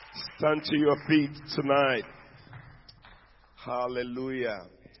Stand to your feet tonight. Hallelujah.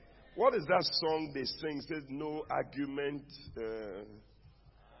 What is that song they sing? It says no argument.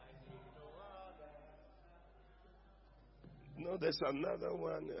 No, there's another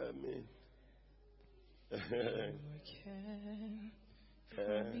one.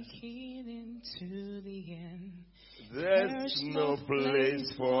 From beginning to the end, there's no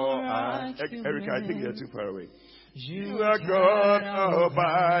place for us. Erica, I think you're too far away. You are God all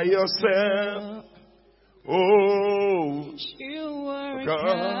by yourself. Oh, you are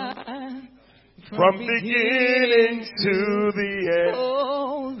God. From beginning to the end,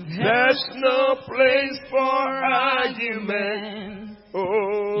 oh, there's no place for argument.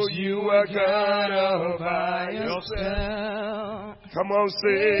 Oh, you are God all by yourself. Come on,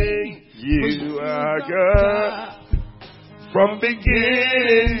 sing. You are God. From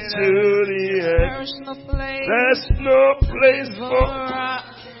beginning to the end, there's no place for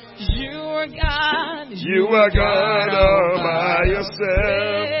you are God. You are God all by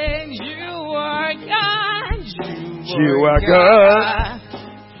yourself. You are God. You are God.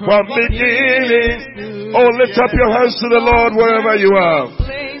 From beginning. Oh, lift up your hands to the Lord wherever you are.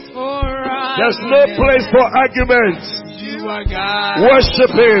 There's no place for arguments. You are God.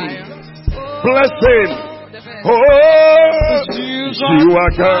 Worship Him. Bless Him. Oh, you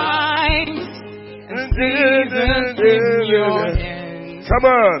are God. Come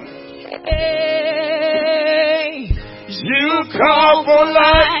on. You call for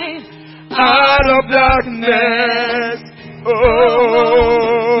light out of darkness.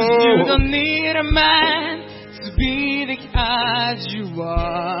 Oh, you don't need a man to be the God you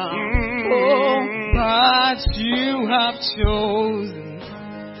are. Oh, but you have chosen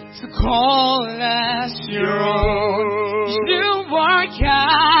to call us your own. You are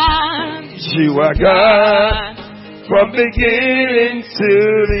God. You are God. From beginning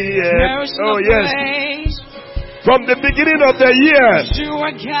to the end. Oh yes. From the beginning of the year to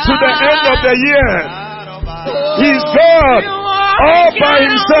the end of the year. He's God all by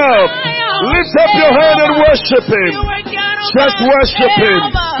Himself. Lift up your hand and worship Him. Just worship Him.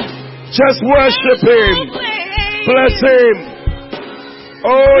 Just worship Him. Bless Him.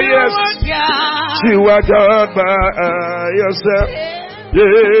 Oh yes, you are God by yourself.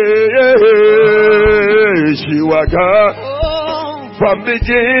 Yeah, you are God from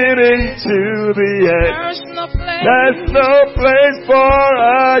beginning to the end. There's no place for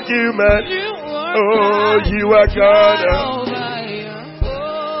argument. Oh, you are God.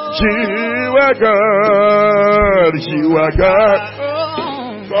 You are God. You are God.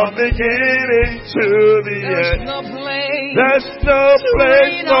 From beginning to the end, there's no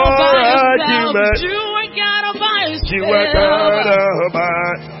place for argument. You are God all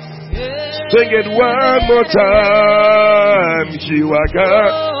by. Sing it one more time. You are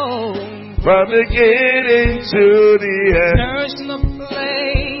God from beginning to the end. There's no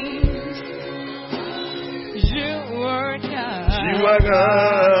place. You are God. You are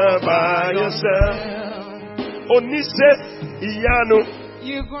God by yourself. Onise Iyanu.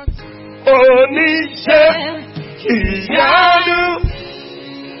 Onisha Iyanu.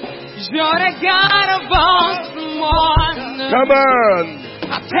 You're the God of awesome wonders. Come on.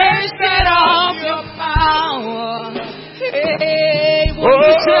 I've tasted of your power. Hey,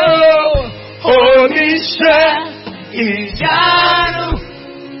 Onisha Iyanu.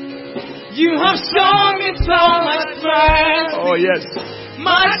 You have shown me so much mercy. Oh yes.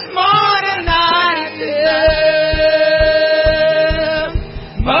 Much more than I deserve.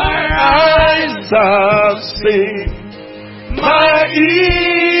 My eyes have seen, my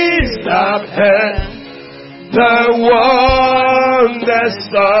ears have heard the wonders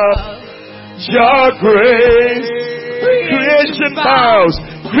of your grace.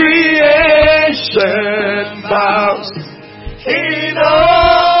 Creation bows in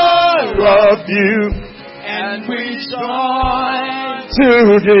all of you, and we join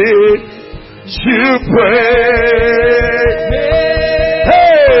to give you praise.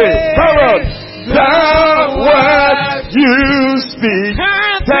 Hey, come on. Thou what you speak,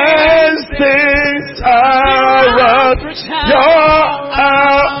 these things are up. Your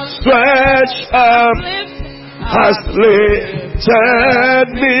outstretched arm has lifted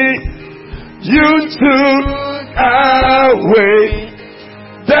me. You took away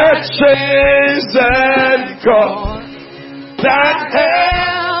the chains and cords that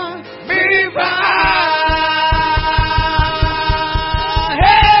held me bound.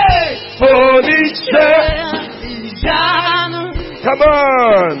 Hey, Holy Spirit, come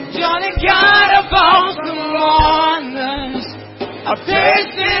on. You're the God of awesome wonders. I've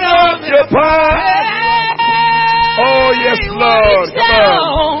tasted of Your power. Oh yes, Lord. Come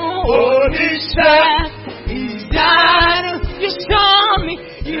on.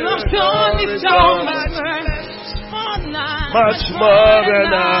 much more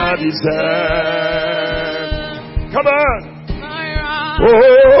than I deserve. Come on. Oh,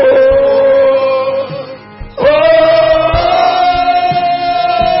 oh,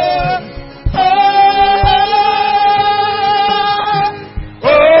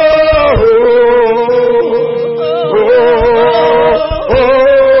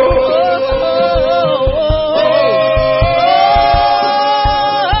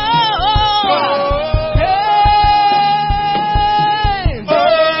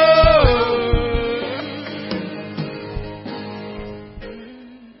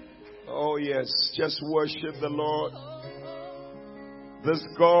 just worship the Lord. This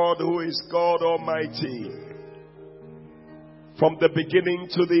God who is God Almighty. From the beginning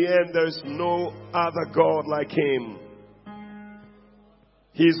to the end, there is no other God like Him.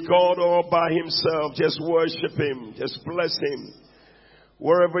 He's God all by Himself. Just worship Him. Just bless Him.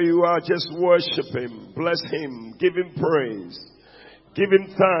 Wherever you are, just worship Him. Bless Him. Give Him praise. Give Him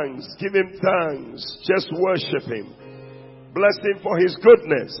thanks. Give Him thanks. Just worship Him. Bless Him for His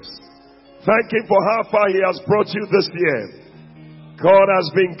goodness. Thank Him for how far He has brought you this year. God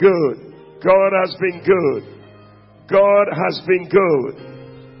has been good. God has been good. God has been good.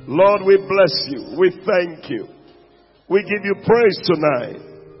 Lord, we bless you. We thank you. We give you praise tonight.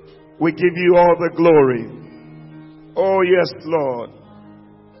 We give you all the glory. Oh yes, Lord.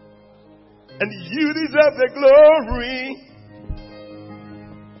 And you deserve the glory.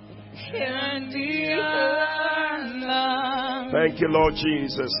 And the honor. Thank you, Lord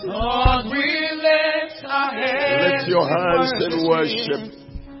Jesus. Lord, we lift our hands. Lift your hands and worship.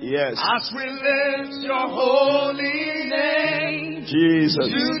 Yes. As we lift your holy name. Jesus.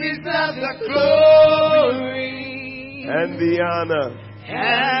 You deserve the glory. And the honor.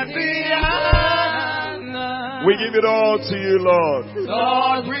 And the honor. We give it all to you, Lord.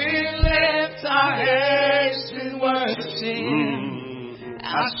 Lord, we lift our hands in worship.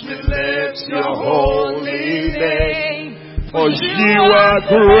 As we lift your holy name. For you are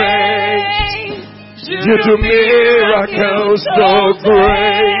great. You do miracles so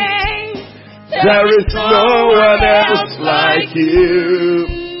great. There is no one else like you.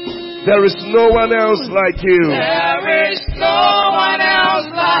 There is no one else like you. There is no one else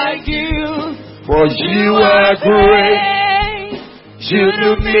like you. For you are great. You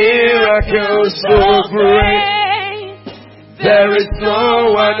do miracles so great. There is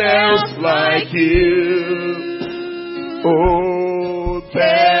no one else like you. Oh,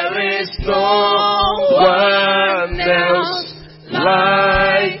 there is no one else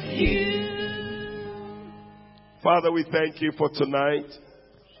like you. Father, we thank you for tonight.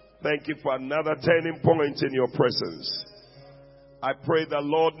 Thank you for another turning point in your presence. I pray that,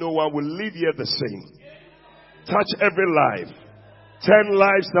 Lord, no one will leave here the same. Touch every life. Turn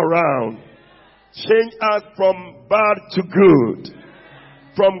lives around. Change us from bad to good.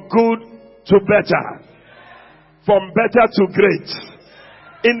 From good to better. From better to great.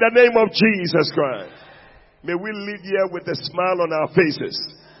 In the name of Jesus Christ. May we live here with a smile on our faces.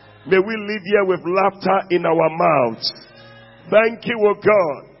 May we live here with laughter in our mouths. Thank you, O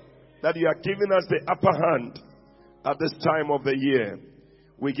God, that you are giving us the upper hand at this time of the year.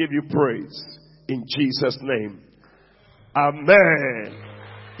 We give you praise in Jesus' name. Amen.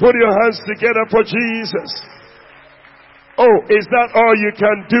 Put your hands together for Jesus. Oh, is that all you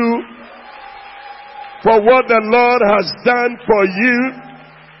can do for what the Lord has done for you?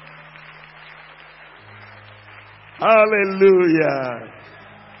 Hallelujah.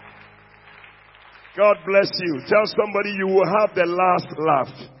 God bless you. Tell somebody you will have the last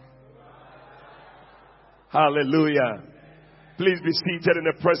laugh. Hallelujah. Please be seated in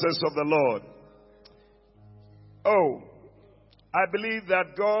the presence of the Lord. Oh, I believe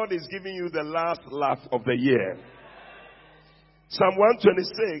that God is giving you the last laugh of the year. Psalm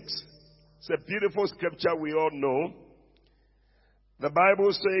 126 is a beautiful scripture we all know. The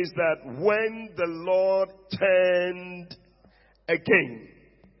Bible says that when the Lord turned again,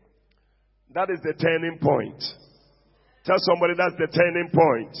 that is the turning point. Tell somebody that's the turning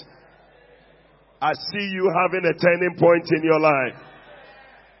point. I see you having a turning point in your life.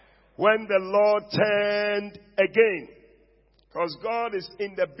 When the Lord turned again. Because God is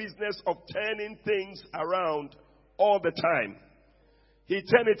in the business of turning things around all the time. He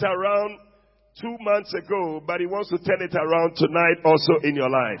turned it around 2 months ago, but He wants to turn it around tonight also in your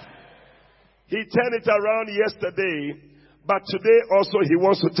life. He turned it around yesterday, but today also He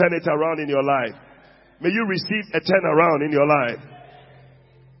wants to turn it around in your life. May you receive a turnaround in your life.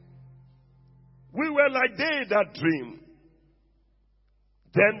 We were like they that dream.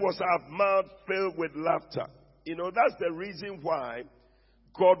 Then was our mouth filled with laughter. You know, that's the reason why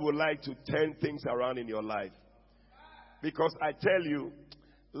God would like to turn things around in your life. Because I tell you,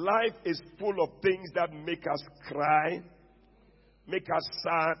 life is full of things that make us cry, make us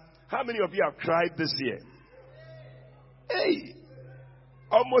sad. How many of you have cried this year? Hey,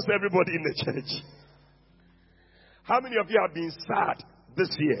 almost everybody in the church. How many of you have been sad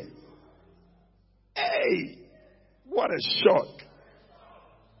this year? Hey, what a shock.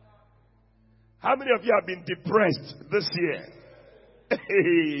 How many of you have been depressed this year?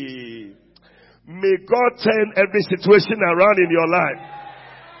 Hey, may God turn every situation around in your life.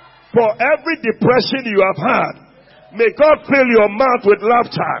 For every depression you have had, may God fill your mouth with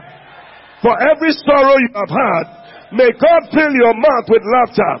laughter. For every sorrow you have had, may God fill your mouth with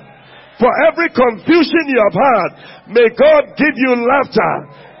laughter. For every confusion you have had, may God give you laughter.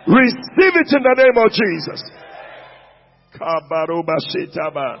 Receive it in the name of Jesus.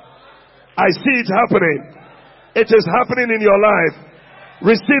 I see it happening. It is happening in your life.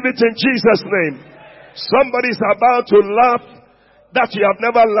 Receive it in Jesus' name. Somebody's about to laugh that you have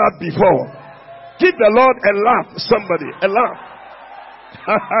never laughed before. Give the Lord a laugh, somebody. A laugh.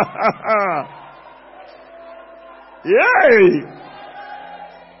 Yay!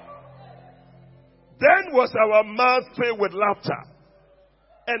 Then was our mouth filled with laughter,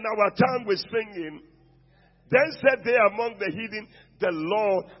 and our tongue with singing. Then said they among the heathen, the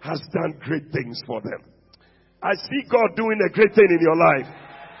Lord has done great things for them. I see God doing a great thing in your life.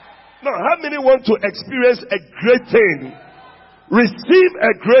 Now, how many want to experience a great thing? Receive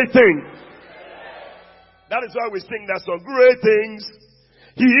a great thing. That is why we sing that song. Great things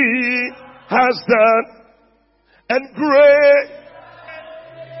He has done, and great.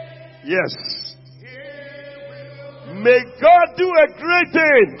 Yes. May God do a great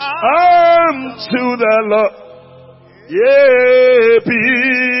thing unto the Lord. Yea, be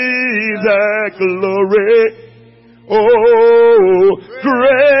the glory. Oh,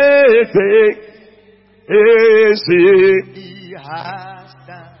 great thing is He has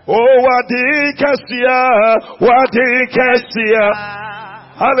done. Oh, Wadikasia, Wadikasia.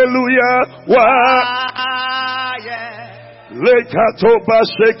 Hallelujah. Lekatoba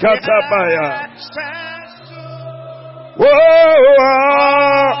shekatabaya.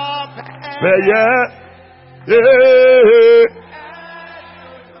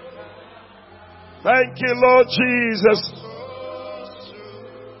 Thank you, Lord Jesus.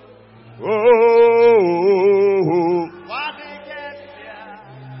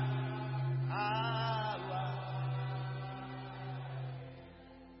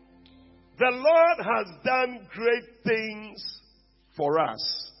 The Lord has done great things for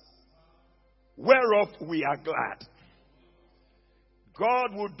us, whereof we are glad.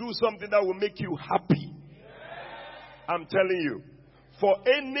 God will do something that will make you happy. I'm telling you. For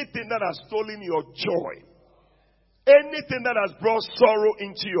anything that has stolen your joy, anything that has brought sorrow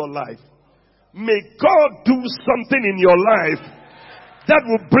into your life, may God do something in your life that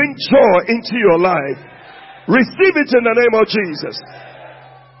will bring joy into your life. Receive it in the name of Jesus.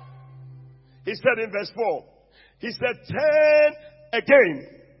 He said in verse 4, He said, turn again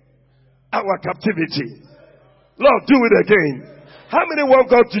our captivity. Lord, do it again. How many want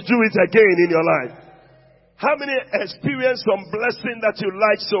God to do it again in your life? How many experience some blessing that you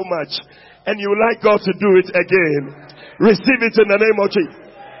like so much and you like God to do it again? Receive it in the name of Jesus.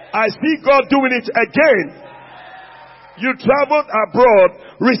 I see God doing it again. You traveled abroad,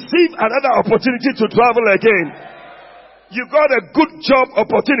 receive another opportunity to travel again. You got a good job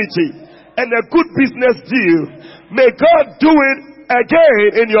opportunity and a good business deal. May God do it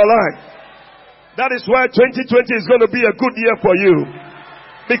again in your life. That is why 2020 is going to be a good year for you.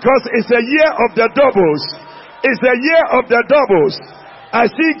 Because it's a year of the doubles. It's a year of the doubles. I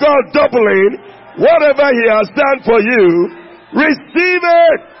see God doubling whatever He has done for you. Receive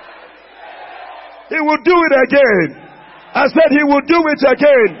it. He will do it again. I said He will do it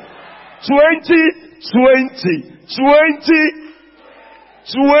again. 2020.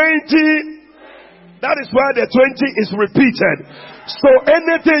 That is why the 20 is repeated. So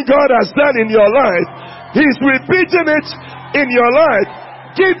anything God has done in your life, He's repeating it in your life.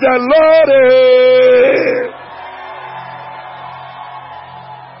 Give the Lord a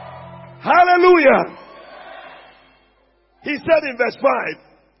hallelujah. He said in verse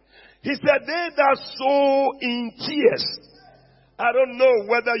 5, He said, they that sow in tears. I don't know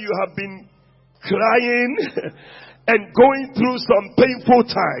whether you have been crying and going through some painful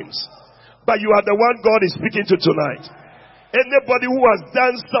times, but you are the one God is speaking to tonight. Anybody who has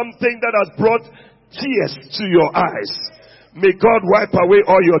done something that has brought tears to your eyes, may God wipe away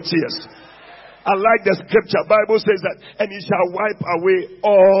all your tears. I like the scripture. Bible says that, and He shall wipe away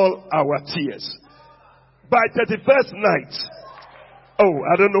all our tears. By 31st night, oh,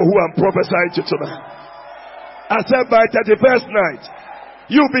 I don't know who I'm prophesying to tonight. I said by 31st night,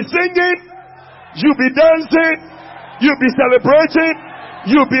 you'll be singing, you'll be dancing, you'll be celebrating,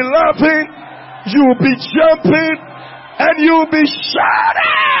 you'll be laughing, you'll be jumping, and you'll be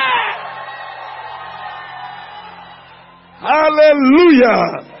shouting.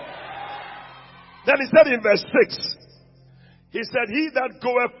 Hallelujah. Then he said in verse 6, he said, he that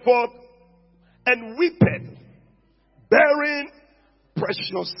goeth forth and weepeth, bearing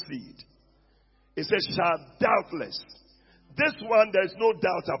precious seed, he says, shall doubtless. This one, there's no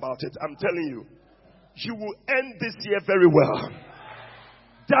doubt about it. I'm telling you. You will end this year very well.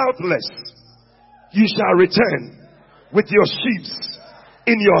 Doubtless, you shall return with your sheaves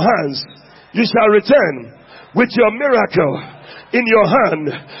in your hands. You shall return with your miracle in your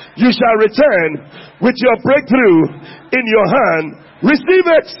hand. You shall return with your breakthrough in your hand. Receive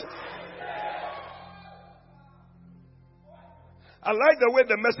it. I like the way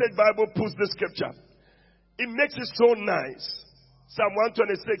the Message Bible puts this scripture. It makes it so nice. Psalm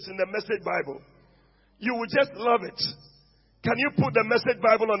 126 in the Message Bible. You will just love it. Can you put the Message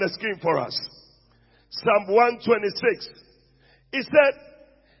Bible on the screen for us? Psalm 126. It said,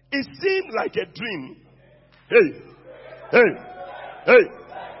 it seemed like a dream. Hey.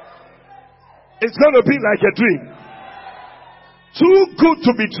 It's going to be like a dream. Too good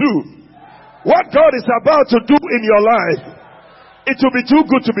to be true. What God is about to do in your life, it will be too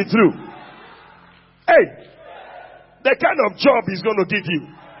good to be true. Hey, the kind of job He's going to give you,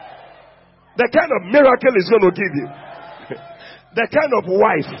 the kind of miracle He's going to give you, the kind of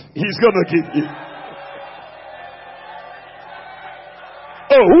wife He's going to give you.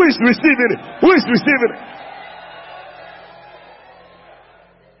 Oh, who is receiving it? Who is receiving it?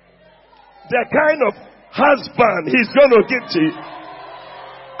 The kind of husband He's going to give to you.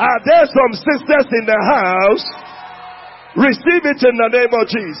 Are there some sisters in the house? Receive it in the name of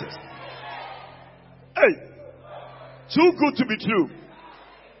Jesus. Hey, too good to be true.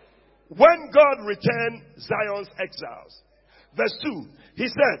 When God returned Zion's exiles, verse 2, He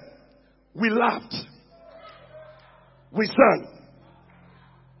said, we laughed, we sang,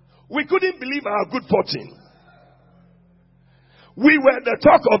 we couldn't believe our good fortune. We were the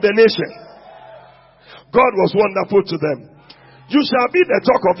talk of the nation. God was wonderful to them. You shall be the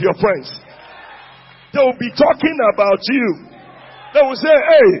talk of your friends. They will be talking about you. They will say,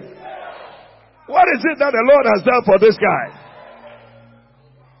 hey, what is it that the Lord has done for this guy?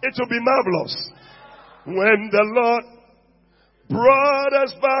 It will be marvelous. When the Lord brought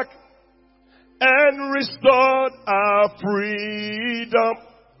us back and restored our freedom,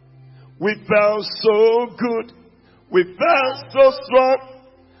 we felt so good. We felt so strong.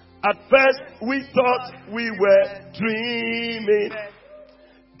 At first we thought we were dreaming.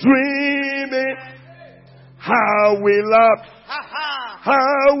 How we laughed,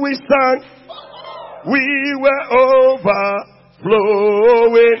 how we sang, we were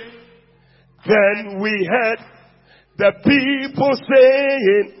overflowing. Then we heard the people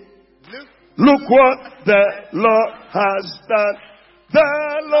saying, look what the Lord has done.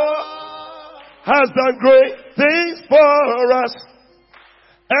 The Lord has done great things for us,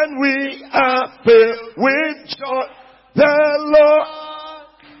 and we are filled with joy. The Lord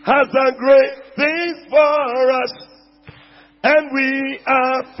has done great things for us, and we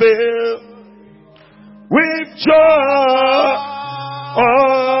are filled with joy.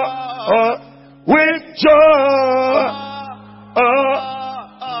 With joy.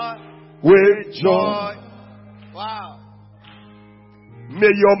 With joy. Wow.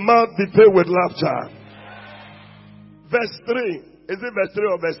 May your mouth be filled with laughter. Verse 3. Is it verse 3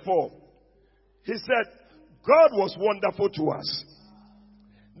 or verse 4? He said, God was wonderful to us.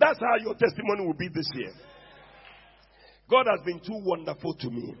 That's how your testimony will be this year. God has been too wonderful to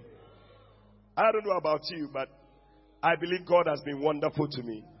me. I don't know about you, but I believe God has been wonderful to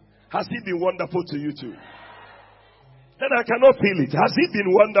me. Has He been wonderful to you too? Then I cannot feel it. Has He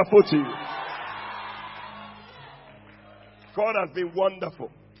been wonderful to you? God has been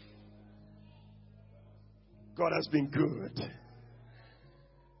wonderful. God has been good.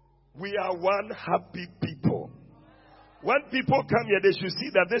 We are one happy people. When people come here, they should see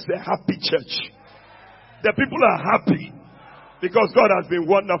that this is a happy church. The people are happy because God has been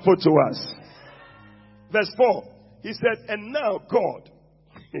wonderful to us. Verse 4, He said, and now God,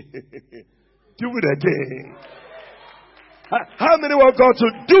 do it again. How many want God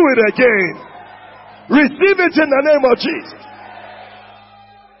to do it again? Receive it in the name of Jesus.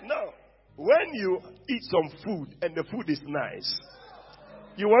 Now, when you eat some food and the food is nice,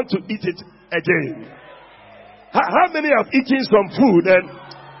 you want to eat it again. How many have eaten some food and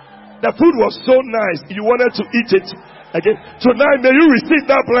the food was so nice you wanted to eat it again? Tonight may you receive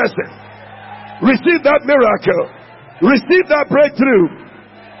that blessing. Receive that miracle. Receive that breakthrough.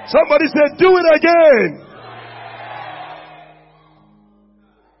 Somebody said, do it again.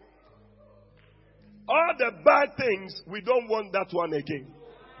 All the bad things, we don't want that one again.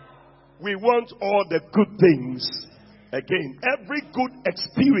 We want all the good things again. Every good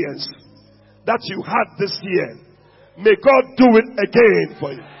experience that you had this year, may God do it again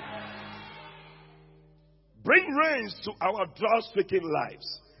for you. Bring rains to our drought-stricken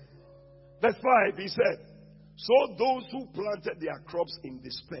lives. Verse 5, he said, so those who planted their crops in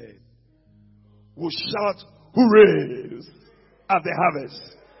despair will shout, hooray, at the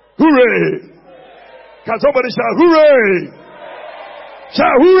harvest. Hooray! Can somebody shout, hooray?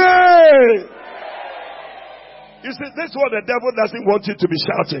 Shout, hooray! You see, this is what the devil doesn't want you to be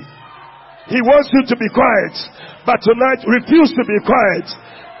shouting. He wants you to be quiet. But tonight, refuse to be quiet.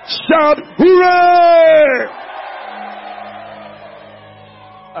 Shout, hooray!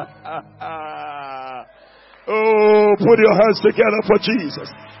 Oh, put your hands together for Jesus.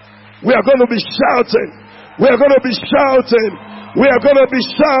 We are going to be shouting. We are going to be shouting. We are going to be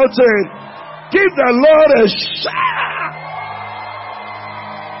shouting. Give the Lord a shout.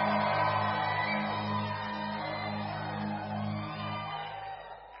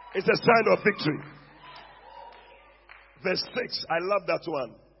 It's a sign of victory. Verse 6, I love that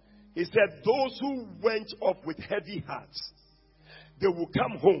one. He said, those who went off with heavy hearts, they will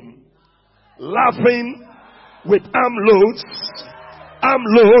come home laughing with armloads.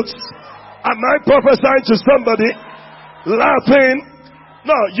 Armloads. Am I prophesying to somebody? Laughing.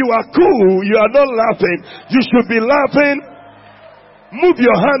 No, you are cool. You are not laughing. You should be laughing. Move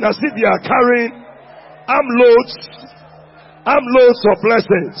your hand as if you are carrying armloads. Armloads of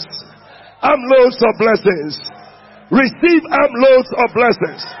blessings. Armloads of blessings. Receive armloads of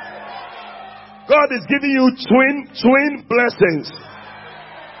blessings. God is giving you twin blessings.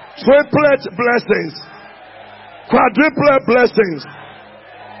 Triplet blessings. Quadruplet blessings.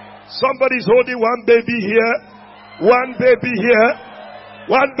 Somebody's holding one baby here. One baby here.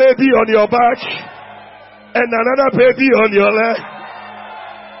 One baby on your back. And another baby on your leg.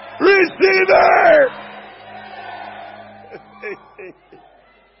 Receive it!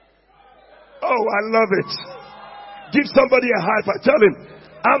 Oh, I love it. Give somebody a high five. Tell him,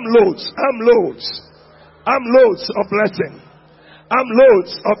 I'm loads of blessing. I'm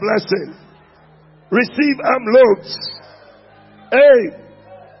loads of blessing. Receive I'm loads. Hey.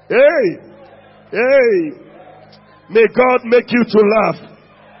 May God make you to laugh.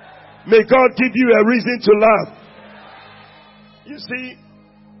 May God give you a reason to laugh. You see,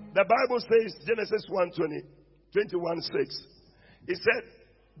 the Bible says, Genesis 21:6. It said,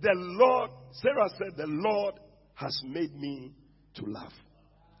 Sarah said, the Lord has made me to laugh.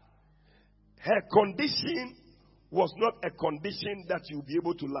 Her condition was not a condition that you'll be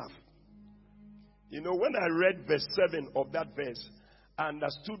able to laugh. You know, when I read verse 7 of that verse, I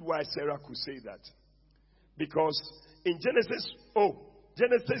understood why Sarah could say that. Because in Genesis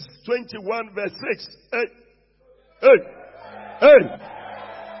 21 verse 6, hey,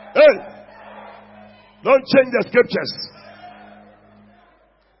 don't change the scriptures.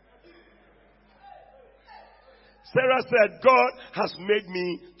 Sarah said, God has made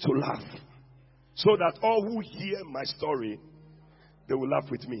me to laugh, so that all who hear my story, they will laugh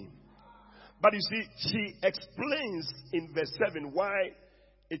with me. But you see, she explains in verse 7 why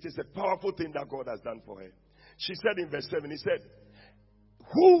it is a powerful thing that God has done for her. She said in verse 7, he said,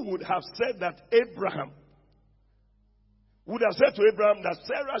 who would have said that Abraham would have said to Abraham that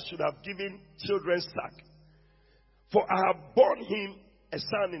Sarah should have given children sack, for I have borne him a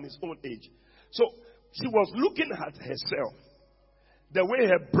son in his own age. So she was looking at herself, the way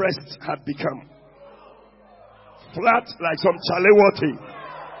her breasts had become flat like some chalewati.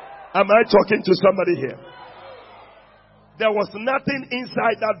 Am I talking to somebody here? There was nothing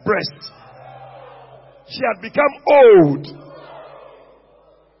inside that breast. She had become old.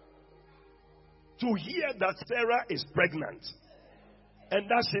 To hear that Sarah is pregnant and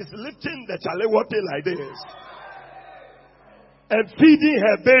that she's lifting the chalewati like this and feeding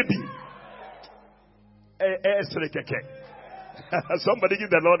her baby. Somebody give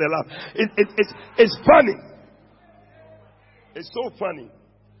the Lord a laugh. It's funny. It's so funny.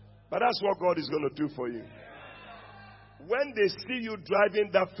 But that's what God is going to do for you. When they see you driving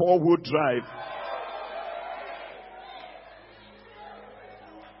that 4-wheel drive,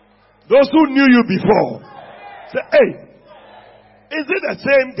 those who knew you before say, hey, is it the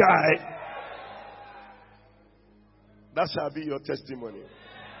same guy? That shall be your testimony.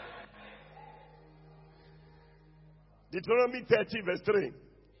 Deuteronomy 30 verse 3.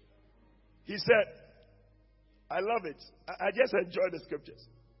 He said, I love it. I just enjoy the scriptures.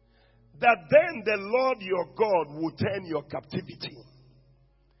 that then the Lord your God will turn your captivity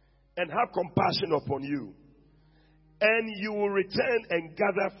and have compassion upon you, and you will return and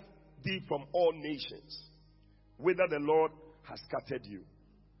gather thee from all nations, whither the Lord has scattered you.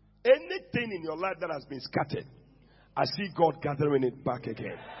 Anything in your life that has been scattered, I see God gathering it back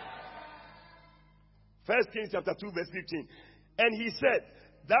again. 1 Kings chapter 2 verse 15. And he said,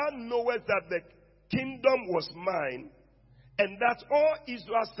 thou knowest that the kingdom was mine, and that all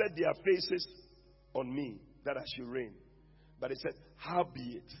Israel set their faces on me, that I should reign. But he said,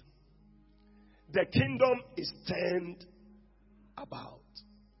 howbeit, the kingdom is turned about,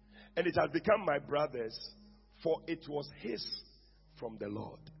 and it has become my brother's, for it was his from the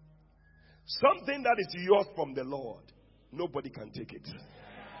Lord. Something that is yours from the Lord, nobody can take it.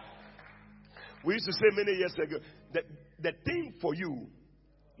 We used to say many years ago, the thing for you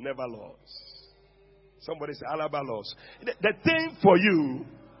never lost. Somebody say, Alaba lost. The thing for you,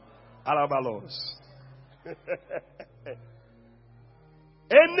 Alaba lost.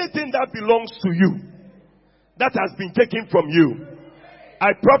 Anything that belongs to you, that has been taken from you,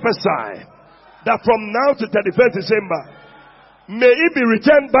 I prophesy that from now to 31st December, may it be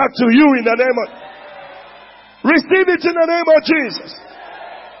returned back to you in the name of... Receive it in the name of Jesus.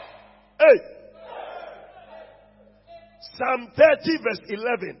 Hey. Psalm 30 verse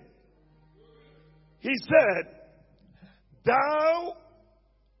 11. He said, thou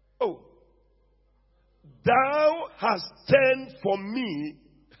hast turned for me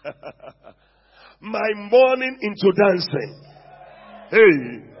my mourning into dancing.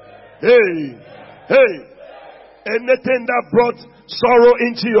 Hey. Anything that brought sorrow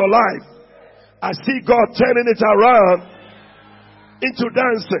into your life, I see God turning it around into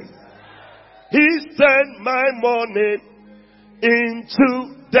dancing. He's turned my mourning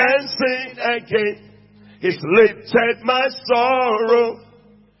into dancing again. He's lifted my sorrow.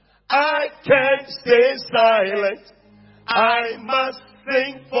 I can't stay silent. I must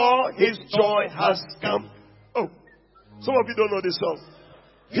sing, for his joy has come. Oh, some of you don't know this song.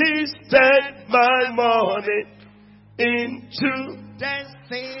 He's turned my mourning into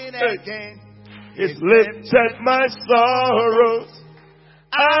dancing again. He's lifted my sorrows.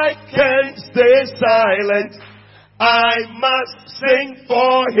 I can't stay silent. I must sing,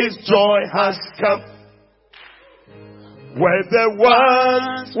 for his joy has come. Where there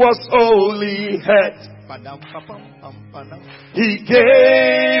once was only hurt, he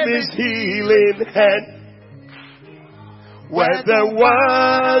gave his healing hand. Where there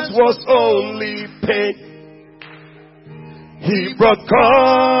was only pain, he brought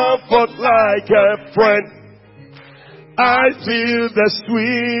comfort like a friend. I feel the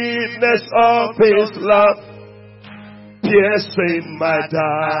sweetness of his love piercing my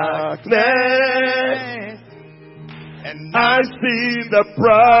darkness. And I see the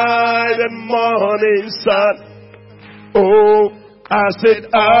bright and morning sun. Oh, as it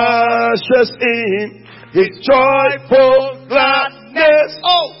ushers in his joyful gladness.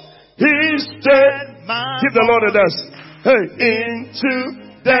 Oh, he's turned give the Lord a dance. Hey, into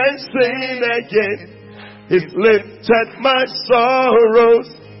dancing again. He's lifted my sorrows.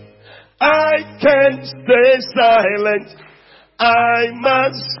 I can't stay silent. I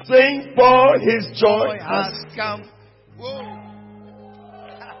must sing, for his joy has come. Whoa.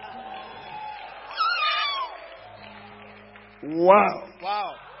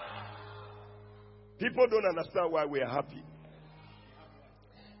 Wow. People don't understand why we are happy.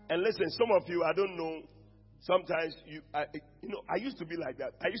 And listen, some of you, I don't know, sometimes I used to be like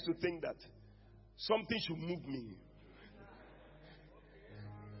that. I used to think that something should move me.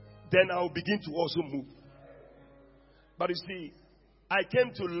 Then I'll begin to also move. But you see, I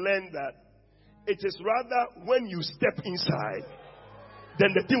came to learn that it is rather when you step inside,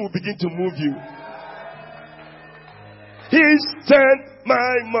 then the thing will begin to move you. He's turned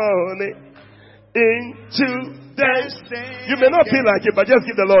my money into dancing. You may not feel like it, but just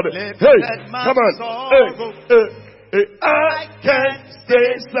give the Lord a hey, come on. Hey. I can't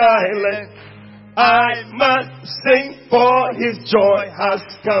stay silent. I must sing, for his joy has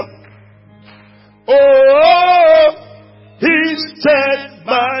come. Oh, he's turned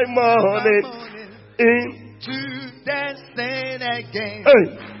my morning into dancing again. Hey,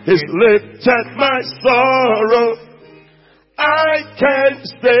 he's lifted my sorrow. I can't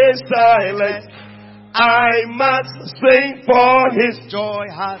stay silent. I must sing, for his joy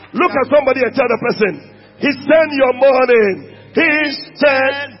has come. Look at somebody and tell the person, he's turned your morning. He's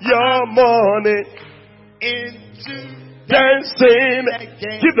turned your morning into dancing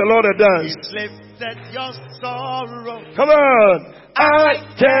again. Give the Lord a dance. He's lifted your sorrow. Come on. I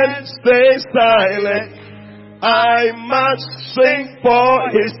can't stay silent. I must sing, for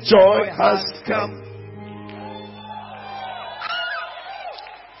his joy has come.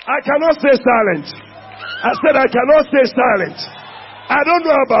 I cannot stay silent. I said I cannot stay silent. I don't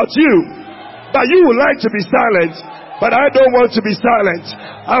know about you, but you would like to be silent, but I don't want to be silent.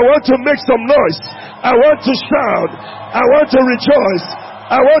 I want to make some noise. I want to shout. I want to rejoice.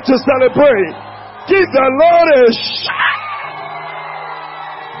 I want to celebrate. Give the Lord a shout.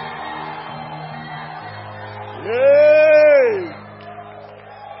 Yay!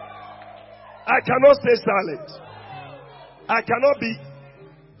 I cannot stay silent. I cannot be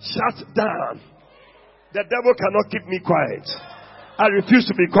shut down. The devil cannot keep me quiet. I refuse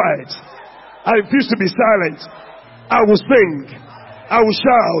to be quiet. I refuse to be silent. I will sing. I will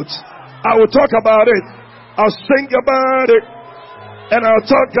shout. I will talk about it. I'll sing about it. And I'll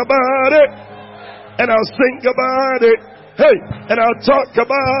talk about it. And I'll sing about it. Hey, and I'll talk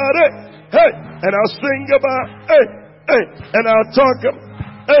about it. Hey, and I'll sing about it. Hey, hey, and I'll talk about it.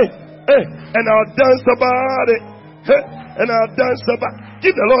 Hey, hey, and I'll dance about it. Hey, and I'll dance about it.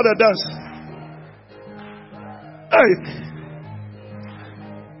 Give the Lord a dance. Hey.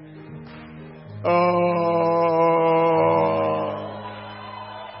 Oh.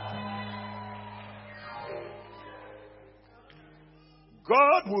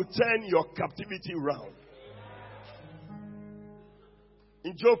 God will turn your captivity round.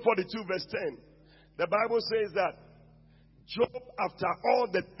 In Job 42 verse 10, the Bible says that Job, after all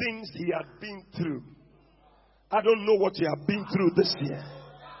the things he had been through, I don't know what he has been through this year.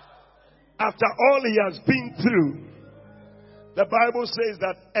 After all he has been through, the Bible says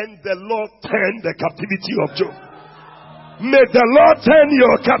that, and the Lord turned the captivity of Job. May the Lord turn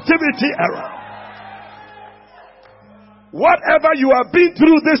your captivity around. Whatever you have been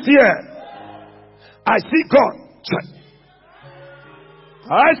through this year, I see God.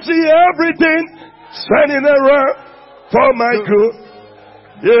 I see everything turning around for my good.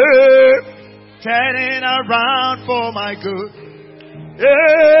 Yeah. Turning around for my good.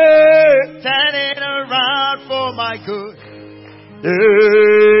 Yeah. Turning around for my good.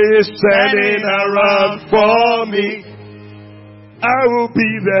 It's turning around for me. I will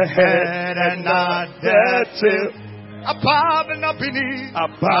be the head and not the tail. Above and not beneath.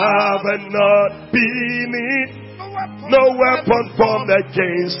 Above and not beneath. No weapon formed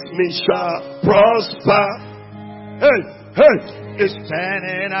against me shall prosper. Hey, hey. It's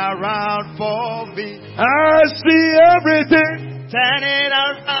turning around for me. I see everything turning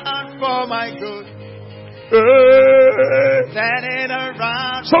around for my good. Turning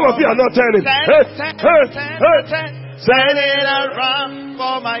around. Some of you are not turning. Turning around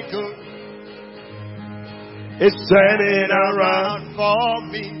for my good. It's turning around for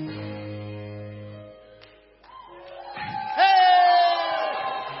me.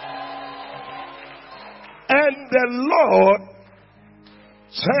 And the Lord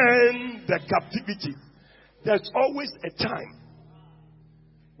turned the captivity. There's always a time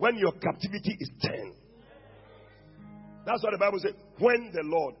when your captivity is turned. That's what the Bible says. When the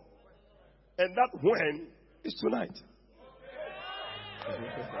Lord. And that when is tonight.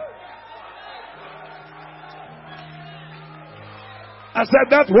 I said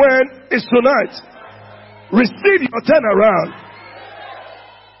that when is tonight. Receive your turnaround.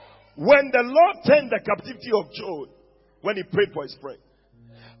 When the Lord turned the captivity of Job, when he prayed for his friend.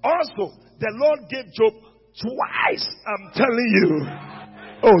 Also, the Lord gave Job twice. I'm telling you.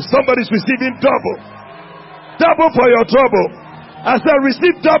 Oh, somebody's receiving double. Double for your trouble. I said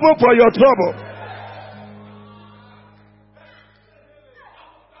receive double for your trouble.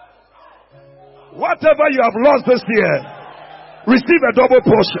 Whatever you have lost this year, receive a double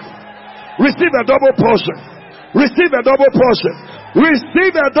portion. Receive a double portion. Receive a double portion.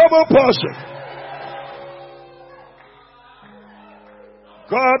 Receive a double portion.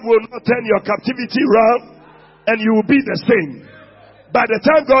 God will not turn your captivity round and you will be the same. By the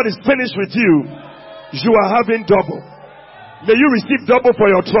time God is finished with you, you are having double. May you receive double for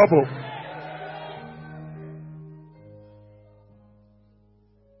your trouble.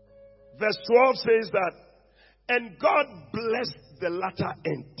 Verse 12 says that, and God blessed the latter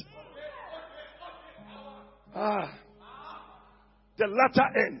end. The latter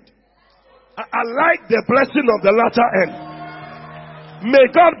end. I like the blessing of the latter end. May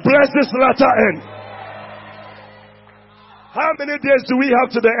God bless this latter end. How many days do we have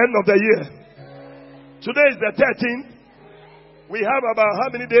to the end of the year? Today is the 13th. We have about how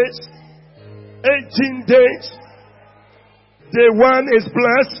many days? 18 days. Day 1 is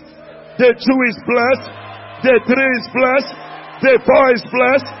blessed. Day 2 is blessed. Day 3 is blessed. Day 4 is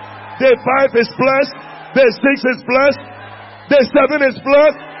blessed. Day 5 is blessed. Day 6 is blessed. Day 7 is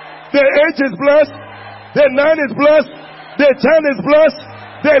blessed. Day 8 is blessed. The 9 is blessed. The 10 is blessed.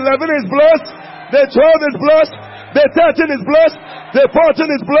 The 11 is blessed. The 12 is blessed. The 13 is blessed. The 14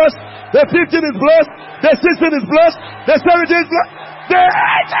 is blessed. The 15 is blessed. The 16 is blessed. The 17 is blessed. The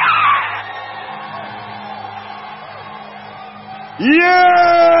 18!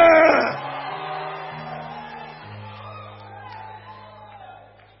 Yeah!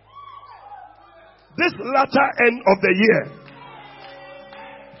 This latter end of the year,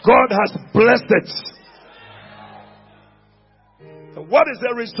 God has blessed it. And what is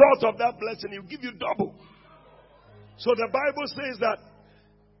the result of that blessing? He'll give you double. So the Bible says that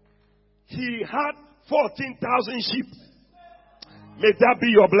he had 14,000 sheep. May that be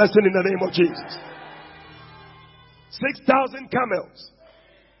your blessing in the name of Jesus. 6,000 camels,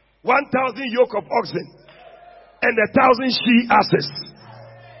 1,000 yoke of oxen, and 1,000 she-asses.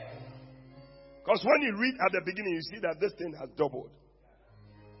 Because when you read at the beginning, you see that this thing has doubled.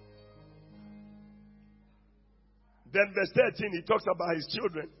 Then verse 13, he talks about his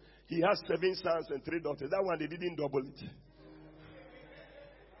children. He has 7 sons and 3 daughters. That one, they didn't double it.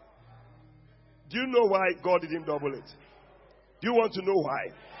 Do you know why God didn't double it? Do you want to know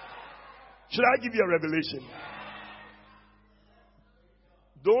why? Should I give you a revelation?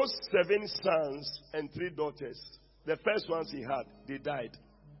 Those 7 sons and 3 daughters, the first ones he had, they died.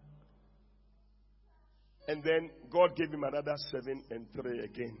 And then God gave him another 7 and 3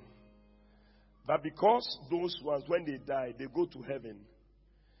 again. But because those ones, when they die, they go to heaven.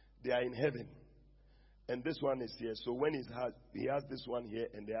 They are in heaven. And this one is here. So when he has this one here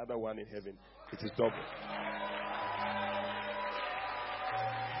and the other one in heaven, it is double.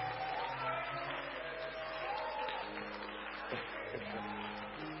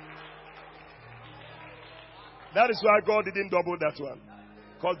 That is why God didn't double that one.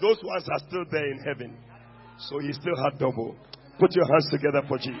 Because those ones are still there in heaven. So he still had double. Put your hands together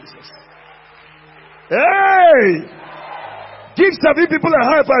for Jesus. Hey! Give 7 people a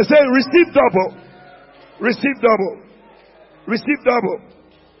high five. Say, receive double. Receive double. Receive double.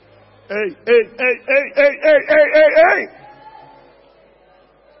 Hey, hey, hey, hey, hey, hey, hey, hey, hey.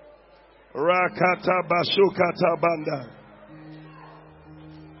 Rakata bashukata banda.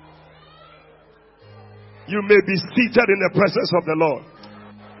 You may be seated in the presence of the Lord.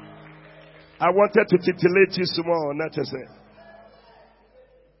 I wanted to titillate you some more, not to say.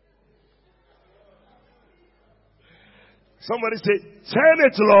 Somebody say, turn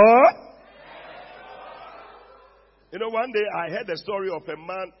it, Lord. You know, one day I heard the story of a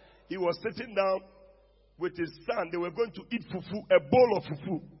man. He was sitting down with his son. They were going to eat fufu, a bowl of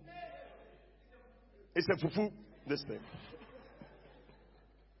fufu. It's a fufu, this thing.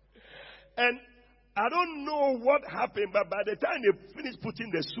 And I don't know what happened, but by the time they finished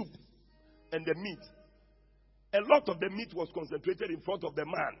putting the soup and the meat, a lot of the meat was concentrated in front of the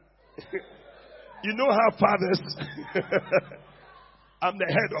man. You know how fathers, I'm the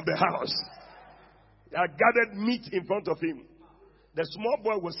head of the house. I gathered meat in front of him. The small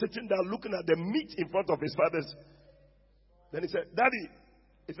boy was sitting down looking at the meat in front of his father's. Then he said, Daddy.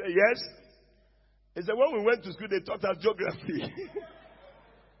 He said, yes. He said, when we went to school, they taught us geography.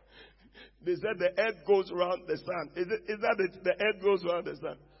 They said the earth goes around the sun. Is that it? The earth goes around the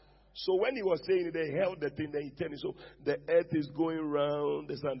sun. So when he was saying it, they held the thing, then he turned it. So the earth is going around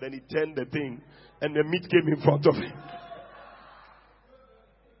the sun. Then he turned the thing, and the meat came in front of him.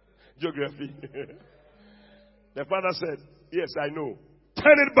 Geography. The father said, yes, I know.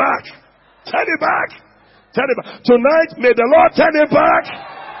 Turn it back. Turn it back. Turn it back. Tonight, may the Lord turn it back.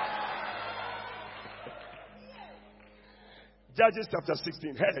 Judges chapter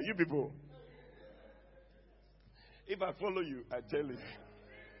 16. Hey, you people. If I follow you, I tell you.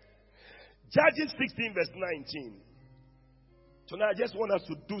 Judges 16 verse 19. Tonight I just want us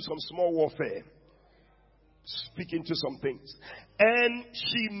to do some small warfare. Speaking to some things. And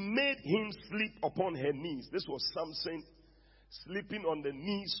she made him sleep upon her knees. This was Samson sleeping on the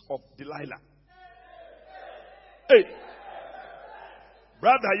knees of Delilah. Hey.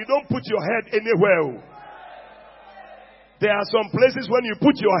 Brother, you don't put your head anywhere. There are some places when you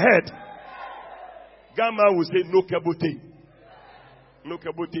put your head, Gamma will say, no kabote. No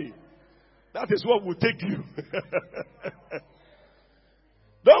kabote. That is what will take you.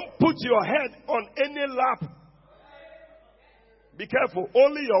 Don't put your head on any lap. Be careful.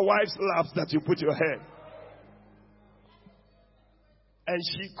 Only your wife's laps that you put your head. And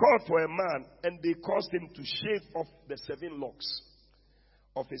she called for a man, and they caused him to shave off the 7 locks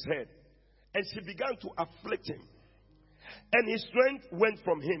of his head. And she began to afflict him. And his strength went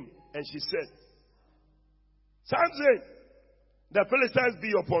from him. And she said, Samson, the Philistines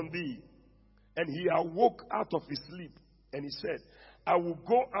be upon thee. And he awoke out of his sleep. And he said, I will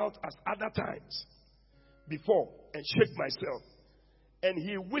go out as other times, before and shake myself. And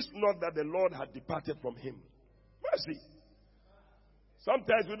he wished not that the Lord had departed from him. Mercy.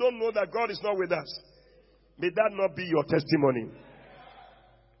 Sometimes we don't know that God is not with us. May that not be your testimony.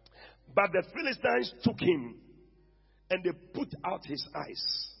 But the Philistines took him and they put out his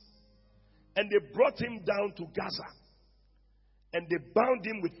eyes. And they brought him down to Gaza. And they bound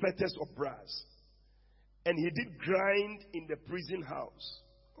him with fetters of brass. And he did grind in the prison house.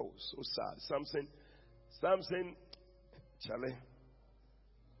 Oh, so sad. Samson, Charlie.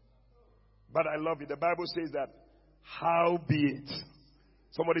 But I love it. The Bible says that, howbeit.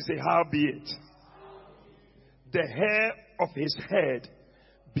 Somebody say, howbeit. The hair of his head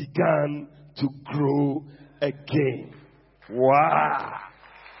began to grow again. Wow.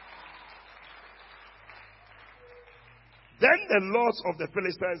 Then the lords of the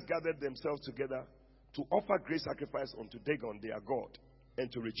Philistines gathered themselves together to offer great sacrifice unto Dagon their God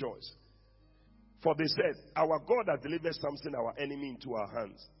and to rejoice. For they said, our God has delivered Samson our enemy into our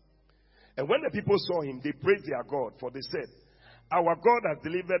hands. And when the people saw him, they praised their God, for they said, our God has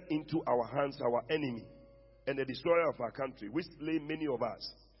delivered into our hands our enemy and the destroyer of our country, which slay many of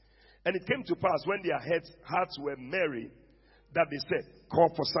us. And it came to pass when their hearts were merry, that they said, call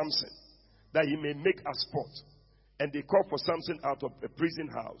for Samson, that he may make us sport. And they called for Samson out of the prison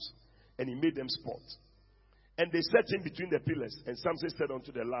house, and he made them sport. And they set him between the pillars, and Samson said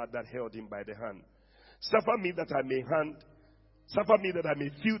unto the lad that held him by the hand, Suffer me that I may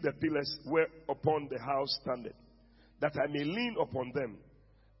feel the pillars whereupon the house standeth, that I may lean upon them.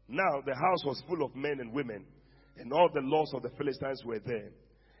 Now the house was full of men and women, and all the lords of the Philistines were there.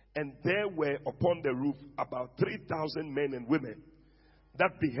 And there were upon the roof about 3,000 men and women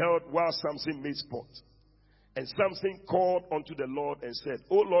that beheld while Samson made sport. And Samson called unto the Lord and said,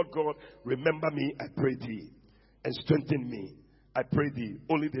 O Lord God, remember me, I pray thee, and strengthen me, I pray thee,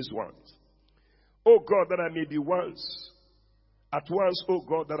 only this once. O God, that I may be at once, O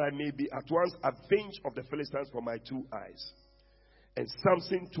God, that I may be at once avenged of the Philistines for my 2 eyes. And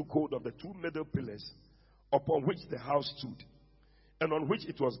Samson took hold of the 2 middle pillars upon which the house stood, and on which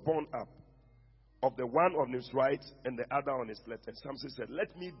it was borne up, of the one on his right and the other on his left. And Samson said,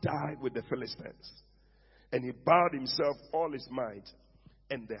 let me die with the Philistines. And he bowed himself all his might,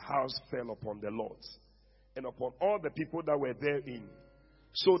 and the house fell upon the lords, and upon all the people that were therein.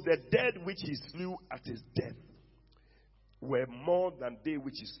 So the dead which he slew at his death were more than they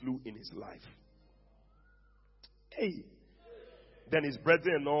which he slew in his life. Hey. Then his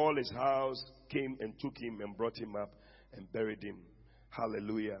brethren and all his house came and took him and brought him up and buried him.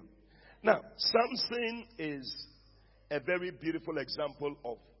 Hallelujah. Now, Samson is a very beautiful example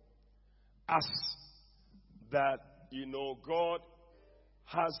of us, that, God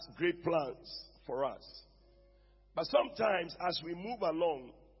has great plans for us. But sometimes as we move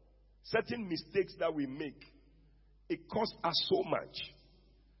along, certain mistakes that we make, it costs us so much.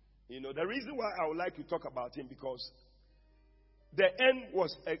 The reason why I would like to talk about him, because the end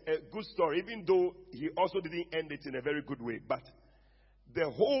was a good story, even though he also didn't end it in a very good way. But the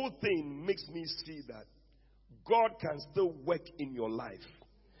whole thing makes me see that God can still work in your life.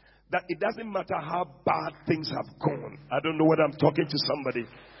 That it doesn't matter how bad things have gone. I don't know whether I'm talking to somebody.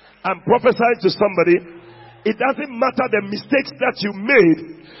 I'm prophesying to somebody. It doesn't matter the mistakes that you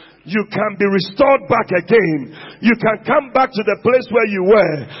made. You can be restored back again. You can come back to the place where you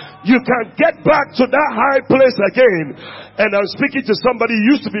were. You can get back to that high place again. And I'm speaking to somebody who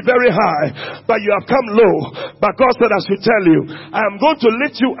used to be very high, but you have come low. But God said, I should tell you, I am going to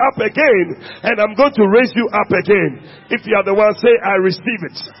lift you up again, and I'm going to raise you up again. If you are the one, say, I receive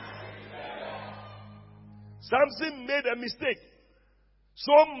it. Samson made a mistake.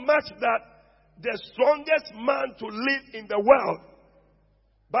 So much that the strongest man to live in the world,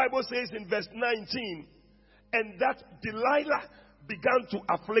 Bible says in verse 19, and that Delilah began to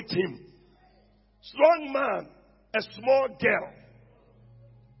afflict him. Strong man, a small girl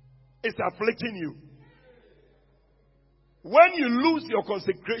is afflicting you. When you lose your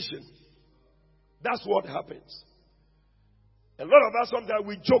consecration, that's what happens. A lot of us sometimes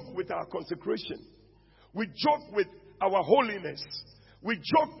we joke with our consecration. We joke with our holiness. We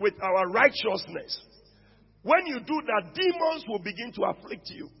joke with our righteousness. When you do that, demons will begin to afflict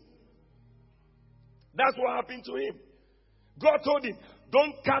you. That's what happened to him. God told him,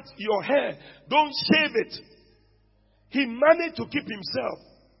 don't cut your hair. Don't shave it. He managed to keep himself.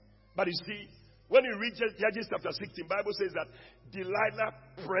 But you see, when you read Judges chapter 16, Bible says that Delilah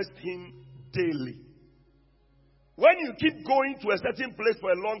pressed him daily. When you keep going to a certain place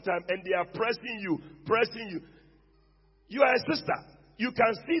for a long time and they are pressing you, you are a sister. You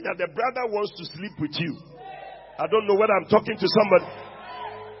can see that the brother wants to sleep with you. I don't know whether I'm talking to somebody.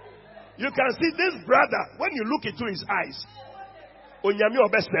 You can see this brother, when you look into his eyes, Onyami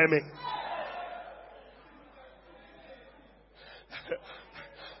Obesteme.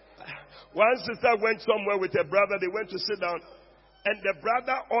 One sister went somewhere with a brother, they went to sit down, and the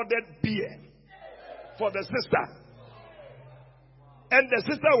brother ordered beer for the sister. And the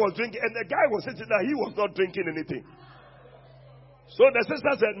sister was drinking, and the guy was sitting there, he was not drinking anything. So the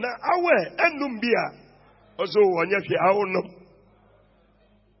sister said, "Na awe enum beer." Also,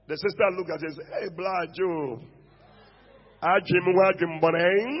 the sister looked at him and said, "Hey, Blah Joe, Ajim Wajim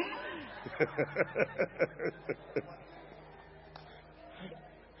Boneng."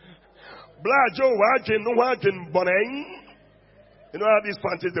 Blah Joe, Wajim Boneng. You know how these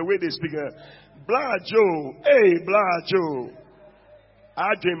fancies, the way they speak. Blah Joe, hey, Blah Joe,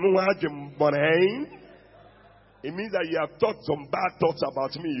 Ajim Wajim Boneng. It means that you have thought some bad thoughts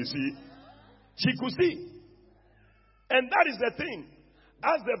about me, you see. She could see. And that is the thing.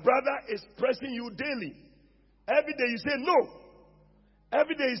 As the brother is pressing you daily, every day you say no.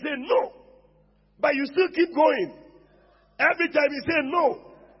 Every day you say no. But you still keep going. Every time you say no.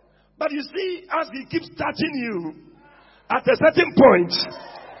 But you see, as he keeps touching you, at a certain point,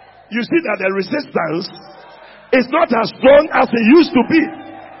 you see that the resistance is not as strong as it used to be.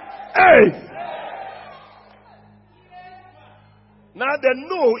 Hey! Now the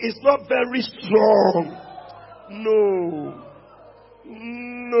no is not very strong. No.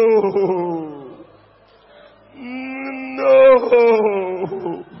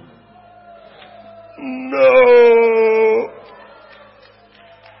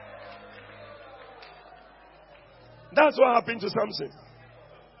 That's what happened to Samson.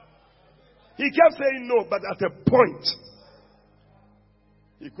 He kept saying no, but at a point,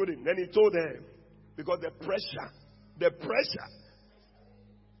 he couldn't. Then he told them, because the pressure,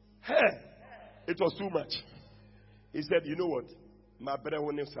 it was too much. He said, "You know what? My brother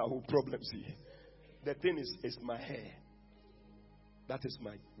won't have whole problems here. The thing is my hair. That is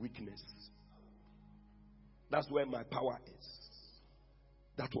my weakness. That's where my power is."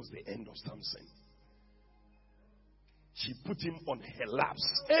 That was the end of Samson. She put him on her laps.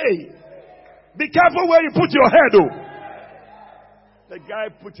 Hey, be careful where you put your head, oh. The guy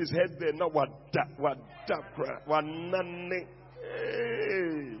put his head there. No, what nane.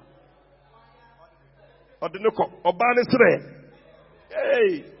 Hey.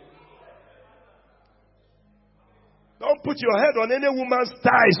 Hey. Don't put your head on any woman's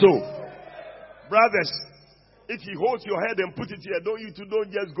thigh, so. Brothers, if he holds your head and put it here,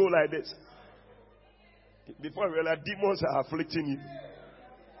 don't just go like this. Before you realize, demons are afflicting you.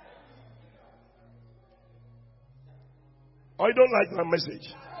 Or you don't like my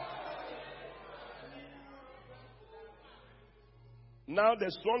message. Now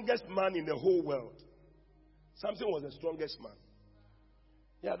the strongest man in the whole world. Samson was the strongest man.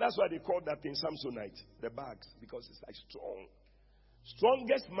 Yeah, that's why they called that thing Samsonite, the bags, because it's like strong.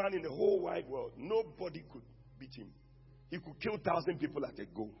 Strongest man in the whole wide world. Nobody could beat him. He could kill 1,000 people at a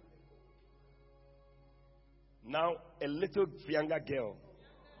go. Now, a little younger girl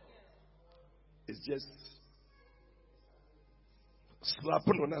is just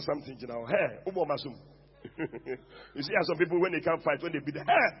slapping on her something, you know. Hey, you see how some people, when they can't fight, when they beat the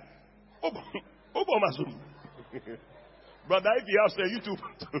hey, brother, if you have said, you too.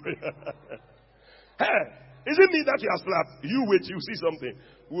 Hey, is it me that you have slapped? You wait, you see something.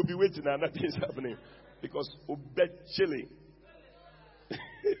 We'll be waiting and nothing's happening. Because we'll chilling.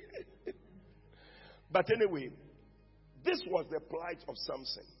 But anyway, this was the plight of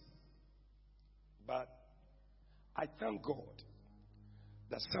Samson. But I thank God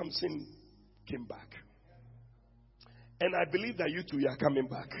that Samson came back. And I believe that you two are coming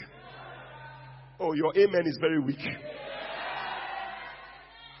back. Oh, your amen is very weak.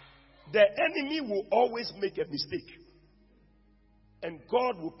 The enemy will always make a mistake. And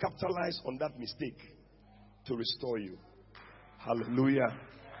God will capitalize on that mistake to restore you. Hallelujah.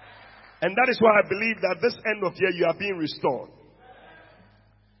 And that is why I believe that this end of year you are being restored.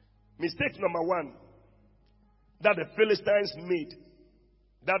 Mistake number one that the Philistines made,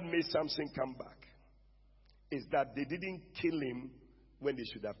 that made Samson come back, is that they didn't kill him when they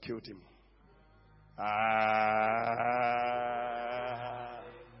should have killed him.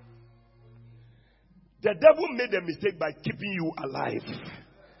 The devil made a mistake by keeping you alive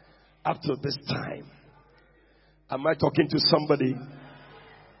up to this time. Am I talking to somebody?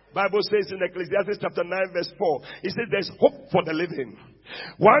 Bible says in Ecclesiastes chapter 9 verse 4, it says there's hope for the living.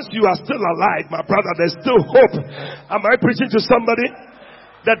 Once you are still alive, my brother, there's still hope. Am I preaching to somebody?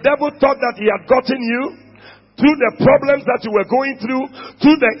 The devil thought that he had gotten you through the problems that you were going through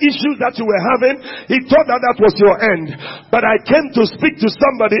the issues that you were having, he thought that that was your end. But I came to speak to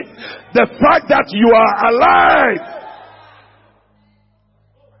somebody. The fact that you are alive.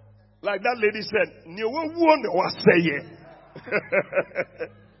 Like that lady said,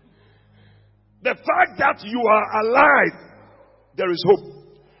 the fact that you are alive, there is hope.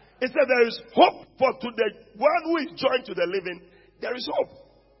 It said there is hope for to the one who is joined to the living. There is hope.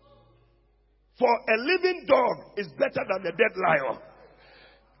 For a living dog is better than a dead lion.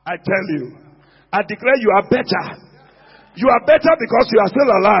 I tell you, I declare you are better. You are better because you are still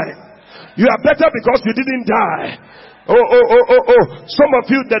alive. You are better because you didn't die. Oh. Some of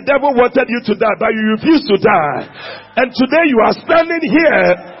you, the devil wanted you to die, but you refused to die. And today you are standing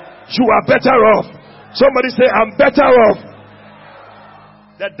here. You are better off. Somebody say, I'm better off.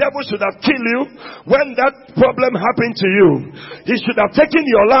 The devil should have killed you when that problem happened to you. He should have taken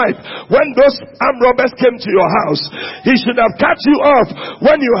your life when those armed robbers came to your house. He should have cut you off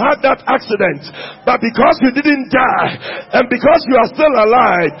when you had that accident. But because you didn't die and because you are still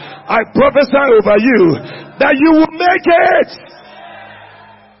alive, I prophesy over you that you will make it.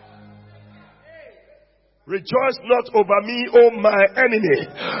 Rejoice not over me, O my enemy,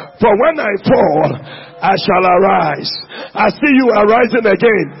 for when I fall, I shall arise. I see you arising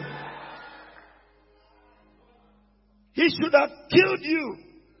again. He should have killed you.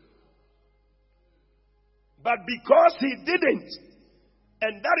 But because he didn't,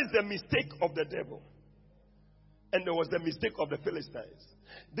 and that is the mistake of the devil. And there was the mistake of the Philistines.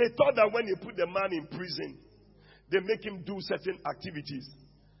 They thought that when you put the man in prison, they make him do certain activities.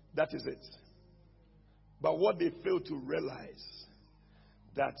 That is it. But what they fail to realize,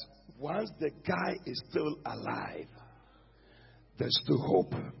 that once the guy is still alive, there's still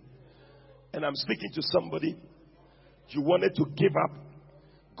hope. And I'm speaking to somebody, you wanted to give up.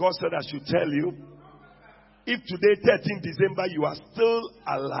 God said I should tell you, if today, 13 December, you are still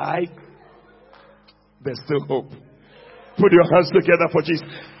alive, there's still hope. Put your hands together for Jesus.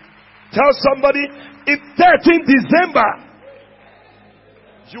 Tell somebody, if 13 December,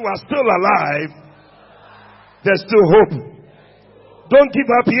 you are still alive, there's still hope. Don't give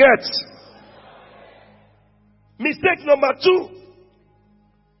up yet. Mistake number 2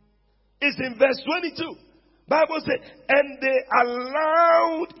 is in verse 22. Bible says, and they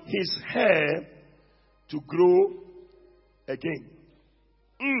allowed his hair to grow again.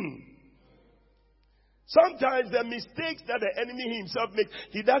 Sometimes the mistakes that the enemy himself makes,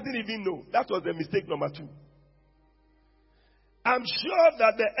 he doesn't even know. That was the mistake number 2. I'm sure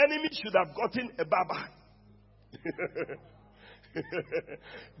that the enemy should have gotten a baba.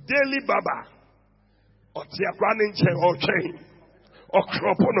 Daily baba or chain or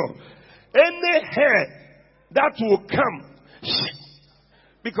cropono, any hair that will come,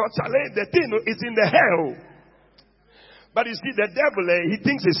 because the thing is in the hair. But you see, the devil, he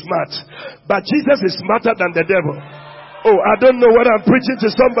thinks he's smart, but Jesus is smarter than the devil. Oh, I don't know what I'm preaching to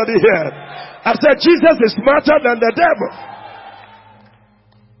somebody here. I said Jesus is smarter than the devil.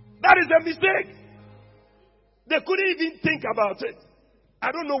 That is a mistake. They couldn't even think about it.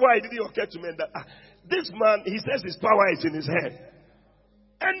 I don't know why it didn't occur to me that this man, he says his power is in his head.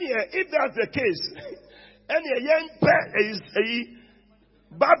 And if that's the case, and a young pet is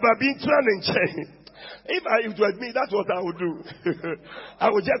a baba being trying. If it was me, that's what I would do. I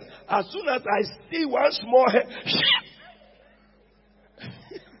would just, as soon as I see one small hair,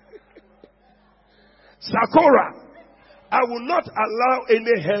 Sakura, I will not allow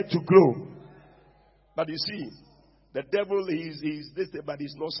any hair to grow. But you see, the devil is this, but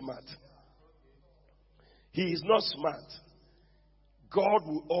he's not smart. He is not smart. God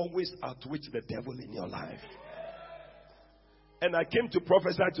will always outwit the devil in your life. And I came to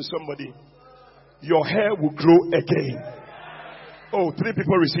prophesy to somebody, your hair will grow again. Oh, 3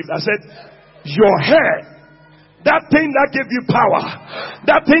 people received. I said, your hair, that thing that gave you power,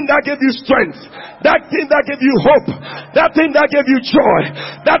 that thing that gave you strength, that thing that gave you hope, that thing that gave you joy,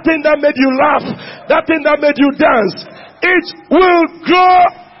 that thing that made you laugh, that thing that made you dance, it will grow.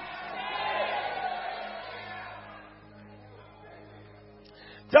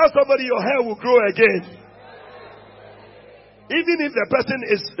 Tell somebody your hair will grow again. Even if the person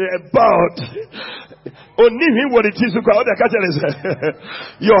is bald, only him what it is,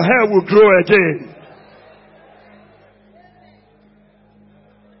 your hair will grow again.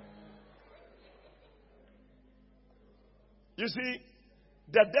 You see,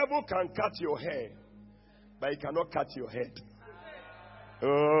 the devil can cut your hair, but he cannot cut your head.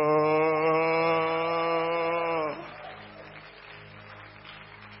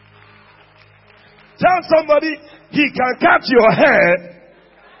 Tell somebody, he can cut your hair,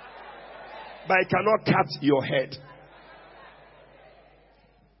 but it cannot cut your head.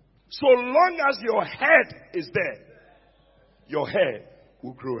 So long as your head is there, your hair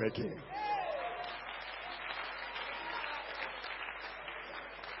will grow again.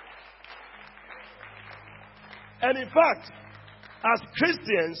 And in fact, as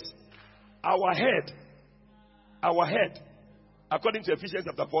Christians, our head, according to Ephesians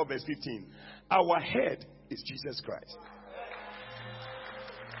chapter 4 verse 15, our head is Jesus Christ.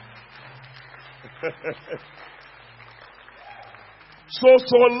 So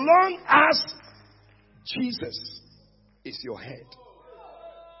long as Jesus is your head,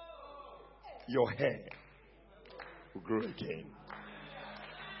 your hair will grow again.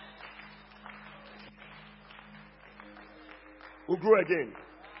 Will grow again.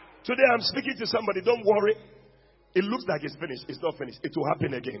 Today I'm speaking to somebody. Don't worry. It looks like it's finished. It's not finished. It will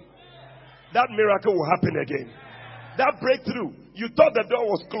happen again. That miracle will happen again. That breakthrough. You thought the door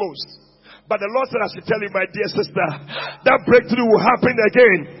was closed. But the Lord said, I should tell you, my dear sister, that breakthrough will happen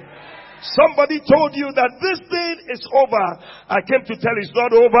again. Somebody told you that this thing is over. I came to tell you it's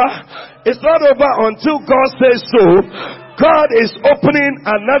not over. It's not over until God says so. God is opening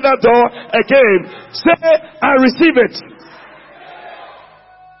another door again. Say, I receive it.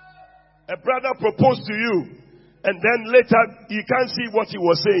 A brother proposed to you, and then later you can't see what he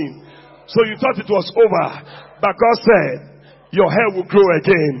was saying. So you thought it was over. But God said, your hair will grow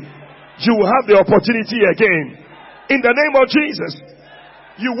again. You will have the opportunity again. In the name of Jesus.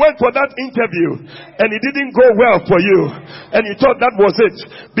 You went for that interview and it didn't go well for you. And you thought that was it.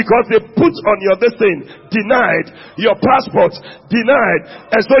 Because they put on your this thing, denied, your passport, denied.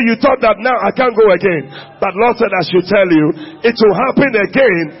 And so you thought that now I can't go again. But Lord said I should tell you, it will happen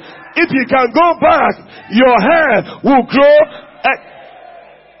again. If you can go back, your hair will grow.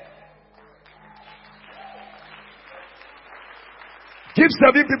 Give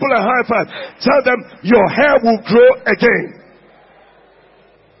 7 people a high five. Tell them your hair will grow again.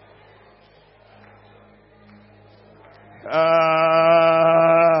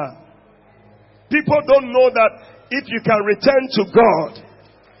 People don't know that if you can return to God,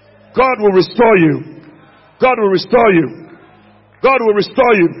 God will restore you. God will restore you. God will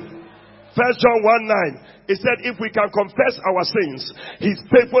restore you. 1 John 1:9. It said, if we can confess our sins, He's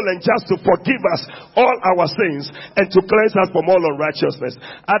faithful and just to forgive us all our sins and to cleanse us from all unrighteousness.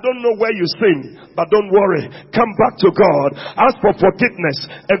 I don't know where you sin, but don't worry. Come back to God. Ask for forgiveness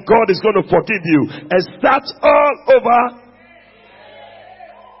and God is going to forgive you. And start all over.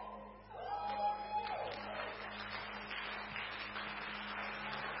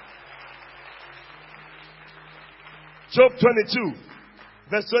 Job 22,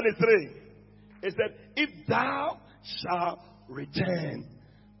 verse 23. It said, if thou shalt return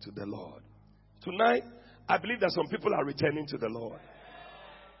to the Lord. Tonight, I believe that some people are returning to the Lord.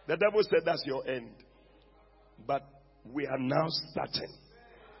 The devil said that's your end. But we are now starting.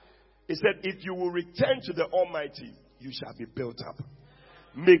 He said, if you will return to the Almighty, you shall be built up.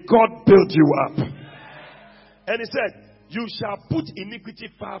 May God build you up. And he said, you shall put iniquity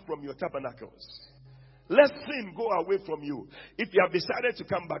far from your tabernacles. Let sin go away from you. If you have decided to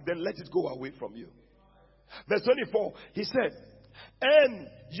come back, then let it go away from you. Verse 24, he said, and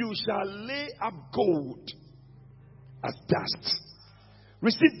you shall lay up gold as dust.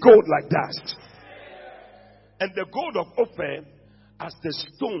 Receive gold like dust. And the gold of Ophir as the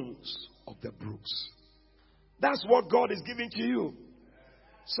stones of the brooks. That's what God is giving to you.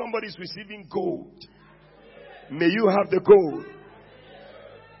 Somebody is receiving gold. May you have the gold.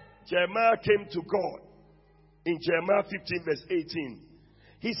 Jeremiah came to God. In Jeremiah 15 verse 18,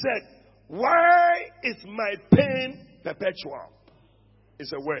 he said, why is my pain perpetual?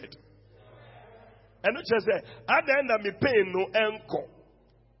 It's a word. And it just said, at the end of my pain no anchor.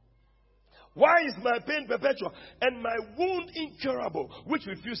 Why is my pain perpetual and my wound incurable, which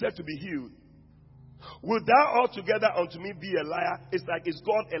refuses to be healed? Will thou altogether unto me be a liar? It's like, is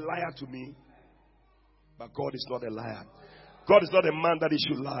God a liar to me? But God is not a liar. God is not a man that he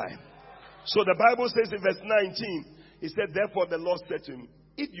should lie. So the Bible says in verse 19, he said, therefore the Lord said to him,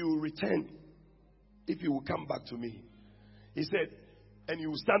 if you will return, if you will come back to me, he said, and you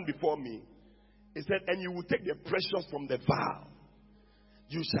will stand before me, he said, and you will take the precious from the vial,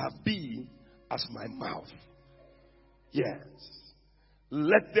 you shall be as my mouth. Yes.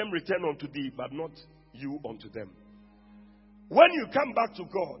 Let them return unto thee, but not you unto them. When you come back to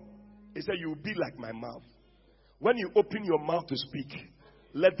God, he said, you will be like my mouth. When you open your mouth to speak,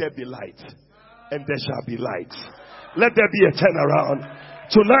 let there be light, and there shall be light. Let there be a turnaround.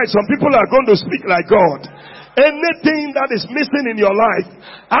 Tonight, some people are going to speak like God. Anything that is missing in your life,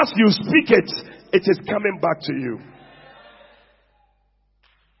 as you speak it, it is coming back to you.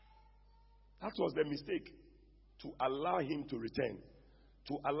 That was the mistake. To allow him to return.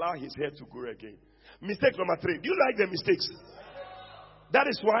 To allow his hair to grow again. Mistake number 3. Do you like the mistakes? That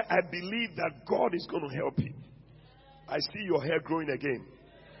is why I believe that God is going to help you. I see your hair growing again.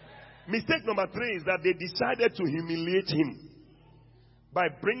 Mistake number 3 is that they decided to humiliate him by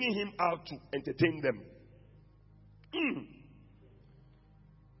bringing him out to entertain them.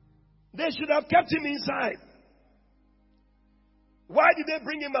 They should have kept him inside. Why did they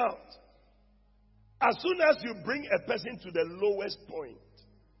bring him out? As soon as you bring a person to the lowest point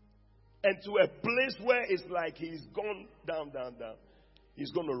and to a place where it's like he's gone down,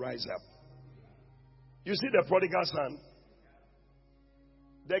 he's going to rise up. You see the prodigal son?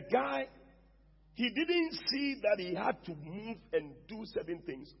 The guy, he didn't see that he had to move and do certain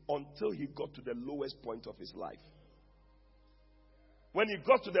things until he got to the lowest point of his life. When he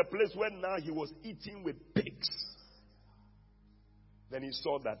got to the place where now he was eating with pigs, then he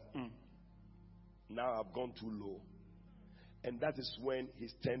saw that, now I've gone too low. And that is when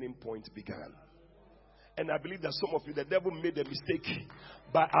his turning point began. And I believe that some of you, the devil made a mistake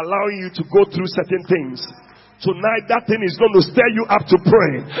by allowing you to go through certain things. Tonight, that thing is going to stir you up to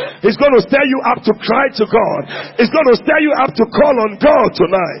pray. It's going to stir you up to cry to God. It's going to stir you up to call on God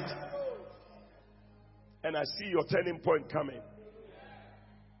tonight. And I see your turning point coming.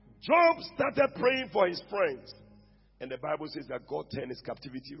 Job started praying for his friends. And the Bible says that God turned his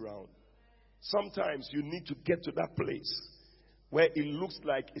captivity around. Sometimes you need to get to that place where it looks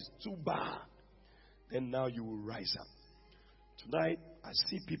like it's too bad. Then now you will rise up. Tonight, I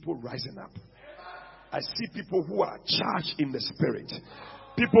see people rising up. I see people who are charged in the spirit.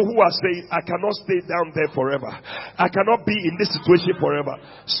 People who are saying, I cannot stay down there forever. I cannot be in this situation forever.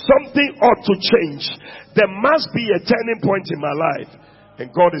 Something ought to change. There must be a turning point in my life.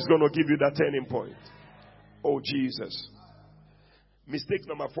 And God is going to give you that turning point. Oh, Jesus. Mistake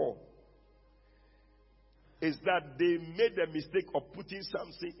number 4 is that they made the mistake of putting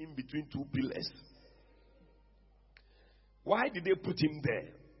Samson in between 2 pillars. Why did they put him there?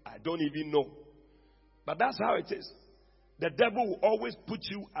 I don't even know. But that's how it is. The devil will always put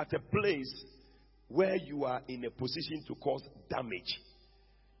you at a place where you are in a position to cause damage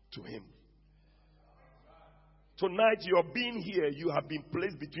to him. Tonight, your being here, you have been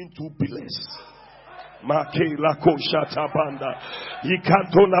placed between 2 pillars. The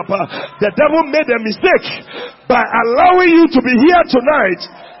devil made a mistake by allowing you to be here tonight.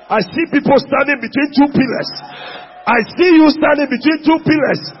 I see people standing between 2 pillars. I see you standing between 2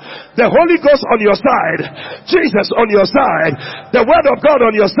 pillars. The Holy Ghost on your side, Jesus on your side, the Word of God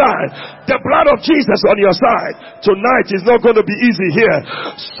on your side, the blood of Jesus on your side. Tonight is not going to be easy here.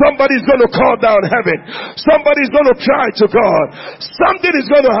 Somebody's going to call down heaven. Somebody's going to cry to God. Something is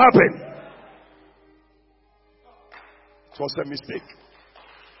going to happen. It was a mistake.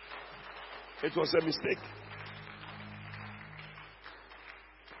 It was a mistake.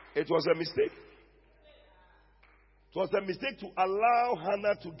 It was a mistake. It was a mistake to allow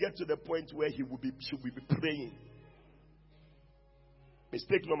Hannah to get to the point where she would be praying.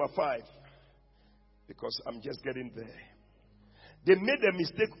 Mistake number 5. Because I'm just getting there. They made the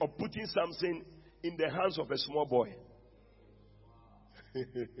mistake of putting Samson in the hands of a small boy.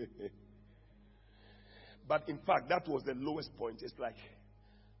 But in fact, that was the lowest point. It's like,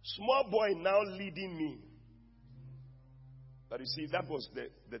 small boy now leading me. But you see, that was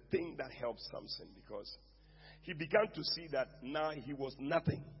the thing that helped Samson, because he began to see that now he was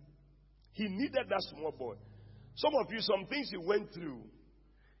nothing. He needed that small boy. Some of you, some things you went through,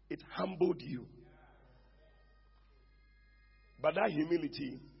 it humbled you. But that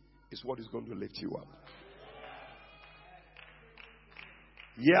humility is what is going to lift you up.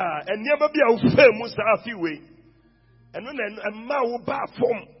 Yeah, and never be a famous way. And when a man will buy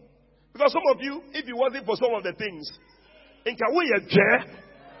form. Because some of you, if it wasn't for some of the things, in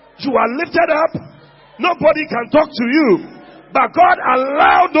you are lifted up. Nobody can talk to you. But God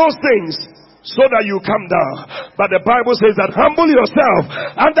allowed those things so that you come down. But the Bible says that humble yourself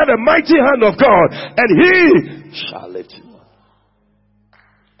under the mighty hand of God, and He shall lift you up.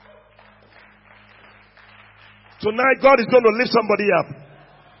 Tonight, God is going to lift somebody up.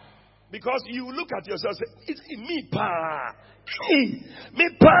 Because you look at yourself and say, is it me, pa? Me,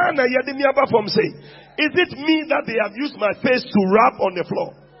 pa, na yadi mi aba from say. Is it me that they have used my face to rub on the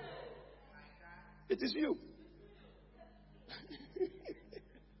floor? It is you.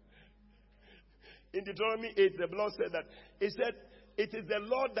 In Deuteronomy 8, the Lord said that, He said, it is the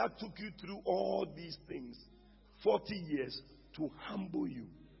Lord that took you through all these things 40 years to humble you.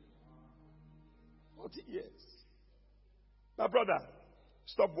 40 years. My brother,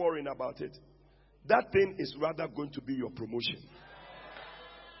 stop worrying about it. That thing is rather going to be your promotion.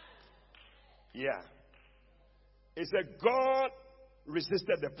 Yeah. It said, God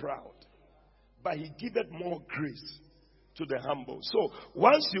resisted the proud, but he giveth more grace to the humble. So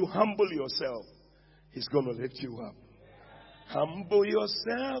once you humble yourself, he's going to lift you up. Humble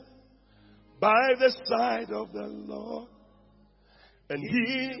yourself by the side of the Lord, and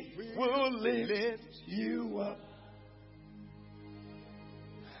he will lift you up.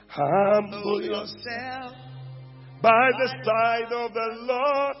 Humble yourself by the side of the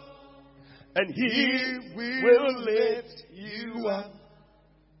Lord, and he will lift you up.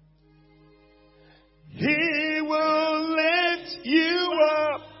 He will lift you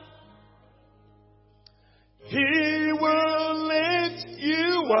up. He will lift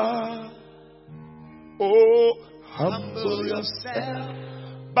you up. Oh, humble yourself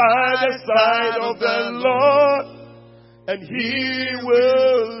by the side of the Lord, and he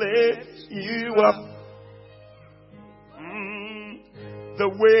will lift you up. The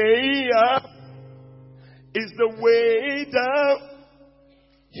way up is the way down.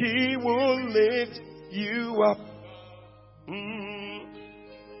 He will lift you up.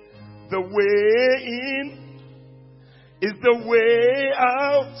 The way in is the way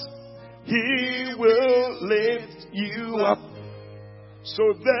out. He will lift you up.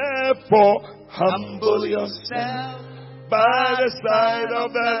 So therefore, humble yourself by the side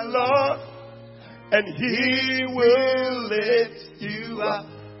of the Lord, and he will lift you up.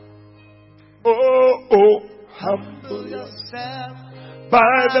 Oh, humble yourself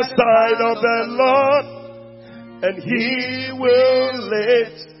by the side of the Lord, and he will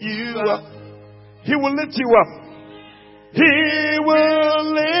lift you up. He will lift you up. He will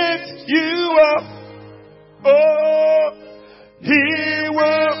lift you up. Oh, he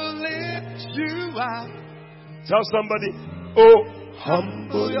will lift you up. Tell somebody, oh,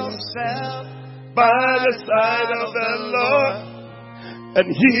 humble yourself by the side of the Lord, and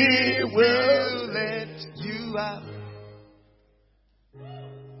he will lift you up.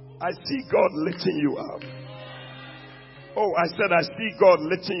 I see God lifting you up. Oh, I said I see God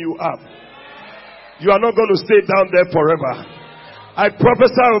lifting you up. You are not going to stay down there forever. I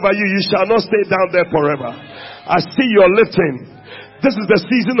prophesy over you, you shall not stay down there forever. I see your lifting. This is the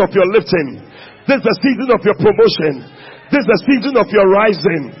season of your lifting. This is the season of your promotion. This is the season of your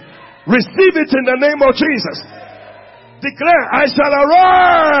rising. Receive it in the name of Jesus. Declare, I shall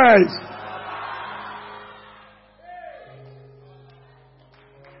arise.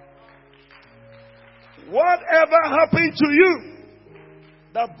 Whatever happened to you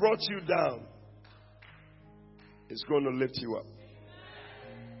that brought you down is going to lift you up.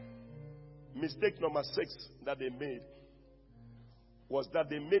 Mistake number 6 that they made was that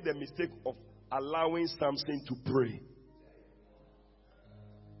they made the mistake of allowing Samson to pray.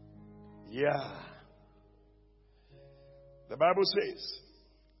 Yeah. The Bible says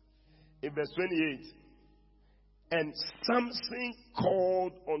in verse 28, and Samson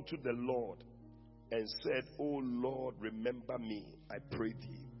called unto the Lord and said, O Lord, remember me, I pray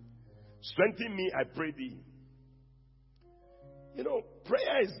thee. Strengthen me, I pray thee. You know,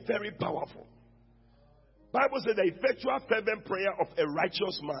 prayer is very powerful. Bible says the effectual fervent prayer of a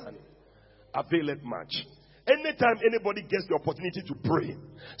righteous man availeth much. Anytime anybody gets the opportunity to pray,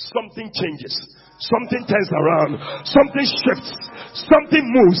 something changes, something turns around, something shifts, something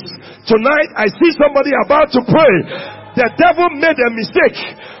moves. Tonight I see somebody about to pray. The devil made a mistake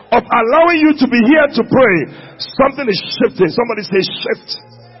of allowing you to be here to pray. Something is shifting. Somebody say shift.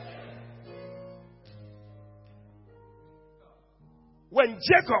 When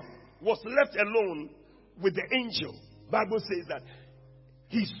Jacob was left alone with the angel, Bible says that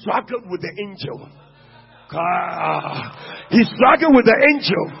he struggled with the angel. He struggled with the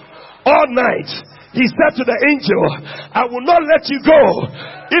angel all night. He said to the angel, I will not let you go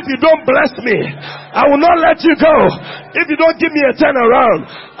if you don't bless me. I will not let you go if you don't give me a turnaround.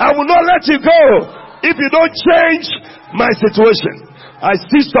 I will not let you go if you don't change my situation. I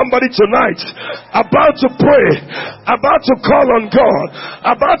see somebody tonight about to pray, about to call on God,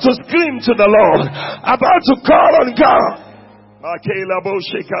 about to scream to the Lord, about to call on God.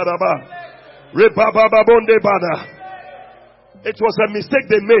 It was a mistake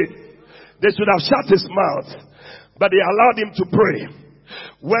they made. They should have shut his mouth, but they allowed him to pray.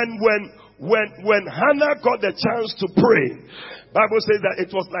 When Hannah got the chance to pray, Bible says that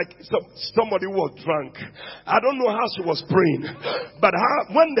it was like somebody who was drunk. I don't know how she was praying, but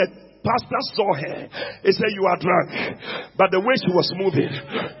when the pastor saw her, he said, you are drunk. But the way she was moving,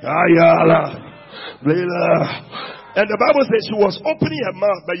 and the Bible says she was opening her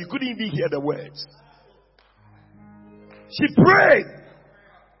mouth, but you couldn't even hear the words. She prayed.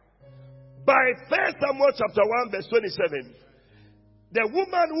 By 1 Samuel chapter 1 verse 27, the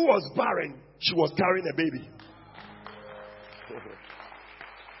woman who was barren She was carrying a baby.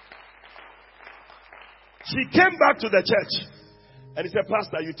 She came back to the church and he said,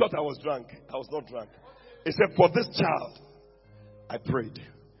 Pastor, you thought I was drunk. I was not drunk. He said, for this child, I prayed.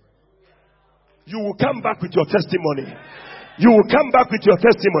 You will come back with your testimony. You will come back with your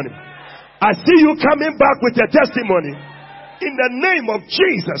testimony. I see you coming back with your testimony. In the name of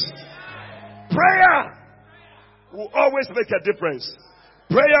Jesus. Prayer will always make a difference.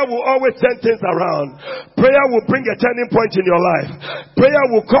 Prayer will always turn things around. Prayer will bring a turning point in your life. Prayer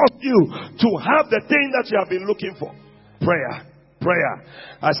will cause you to have the thing that you have been looking for. Prayer. Prayer.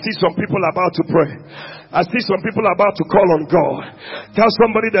 I see some people about to pray. I see some people about to call on God. Tell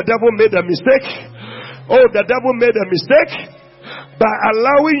somebody the devil made a mistake. Oh, the devil made a mistake by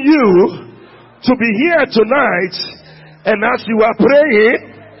allowing you to be here tonight. And as you are praying,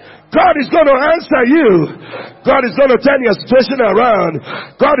 God is going to answer you. God is going to turn your situation around.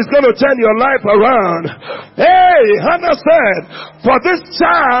 God is going to turn your life around. Hey, Hannah said, for this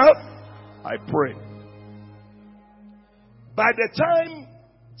child, I pray. By the time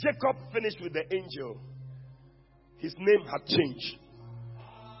Jacob finished with the angel, his name had changed.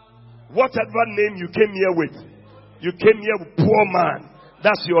 Whatever name you came here with, you came here with poor man.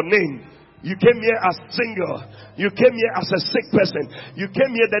 That's your name. You came here as single. You came here as a sick person. You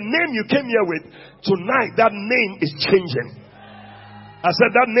came here, the name you came here with, tonight that name is changing. I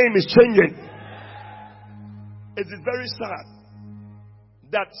said that name is changing. It is very sad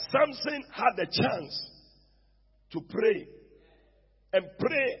that Samson had the chance to pray and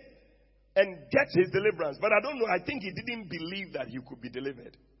get his deliverance. But I don't know, I think he didn't believe that he could be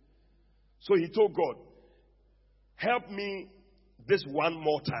delivered. So he told God, help me this one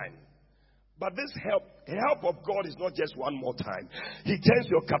more time. But this help of God is not just one more time. He turns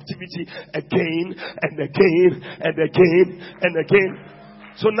your captivity again and again and again and again.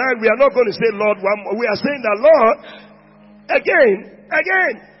 So now we are not going to say, Lord, one more. We are saying that, Lord, again.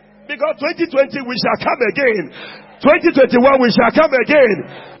 Because 2020 we shall come again. 2021 we shall come again.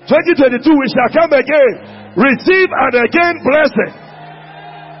 2022 we shall come again. Receive and again blessing.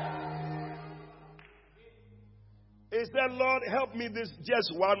 He said, Lord, help me this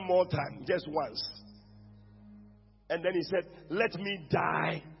just one more time, just once. And then he said, let me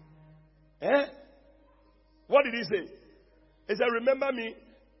die. What did he say? He said, remember me.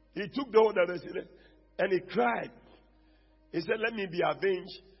 He took the hold of the city and he cried. He said, let me be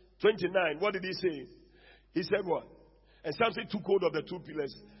avenged. 29. What did he say? He said what? And Samson took hold of the two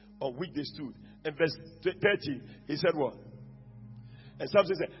pillars on which they stood. And verse 30, he said what? And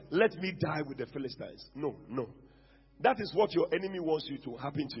Samson said, let me die with the Philistines. No. That is what your enemy wants you to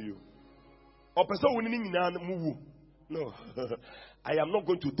happen to you. No. I am not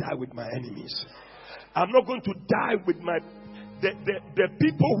going to die with my enemies. I'm not going to die with the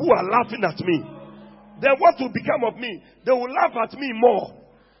people who are laughing at me. Then what will become of me? They will laugh at me more.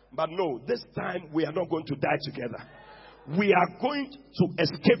 But no, this time we are not going to die together. We are going to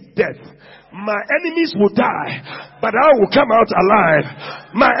escape death. My enemies will die, but I will come out alive.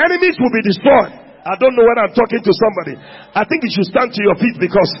 My enemies will be destroyed. I don't know when I'm talking to somebody. I think you should stand to your feet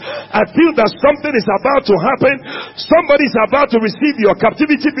because I feel that something is about to happen. Somebody is about to receive your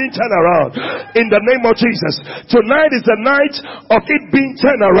captivity being turned around. In the name of Jesus. Tonight is the night of it being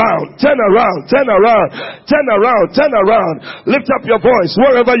turned around. Turn around. Lift up your voice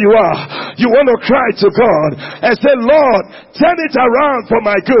wherever you are. You want to cry to God and say, Lord, turn it around for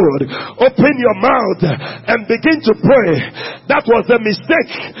my good. Open your mouth and begin to pray. That was the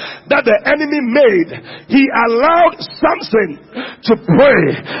mistake that the enemy made. He allowed Samson to pray.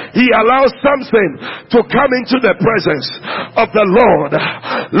 He allowed Samson to come into the presence of the Lord.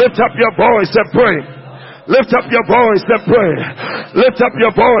 Lift up your voice and pray. Lift up your voice and pray. Lift up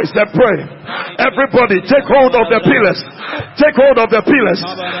your voice and pray. Everybody take hold of the pillars. Take hold of the pillars.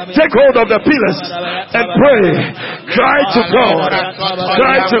 Take hold of the pillars and pray. Cry to God.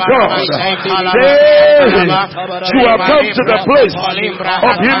 Cry to God. Hey, you have come to the place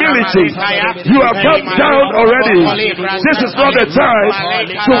of humility. You have come down already. This is not the time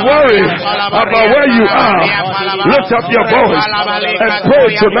to worry about where you are. Lift up your voice and pray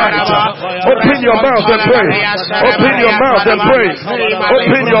tonight. Open your mouth and pray. Open your mouth and pray.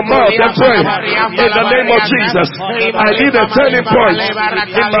 Open your mouth and pray. In the name of Jesus. I need a turning point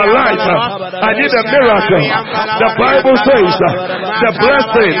in my life. I need a miracle. The Bible says the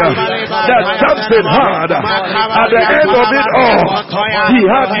blessing that Samson had. At the end of it all, he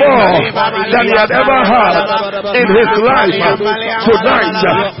had more than he had ever had in his life. Tonight,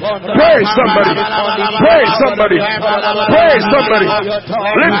 pray somebody. Pray somebody. Pray somebody.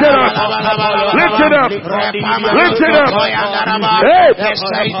 Lift it up. Lift it up. Lift it up. Hey!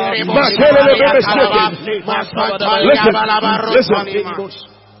 Listen.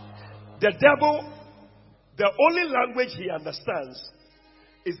 The devil, the only language he understands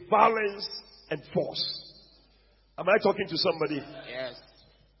is violence and force. Am I talking to somebody? Yes.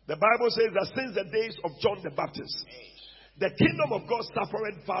 The Bible says that since the days of John the Baptist, the kingdom of God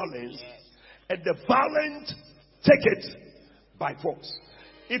suffered violence, and the violent take it by force.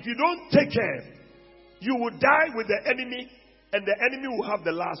 If you don't take care, you will die with the enemy, and the enemy will have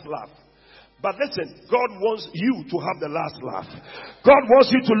the last laugh. But listen, God wants you to have the last laugh. God wants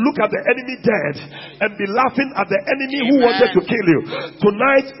you to look at the enemy dead and be laughing at the enemy who wanted to kill you.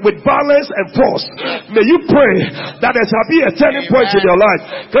 Tonight, with violence and force, may you pray that there shall be a turning point in your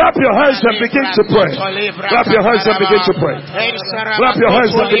life. Clap your hands and begin to pray. Clap your hands and begin to pray. Clap your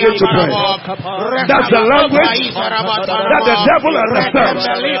hands and begin to pray. That's the language that the devil understands.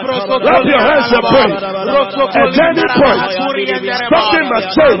 Clap your hands and pray. A turning point. Something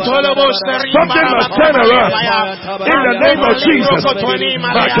must change. Something must turn around in the name of Jesus.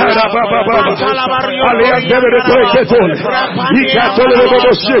 Let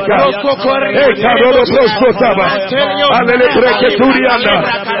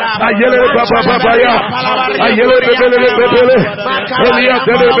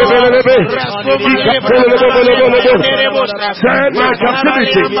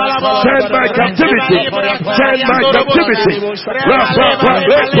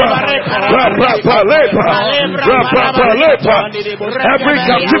every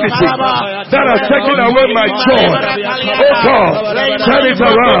captivity that has taken away my joy, oh God, turn it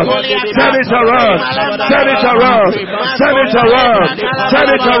around, turn it around, turn it around, turn it around, turn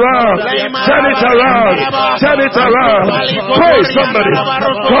it around, turn it around, turn it around. Pray somebody.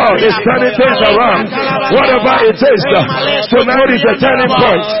 God is turning things around. Whatever it is, tonight is a turning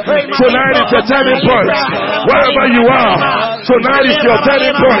point. Tonight is a turning point. Wherever you are, tonight is your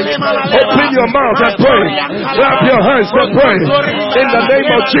turning point. Open your mouth and pray. Clap your hands and pray. In the name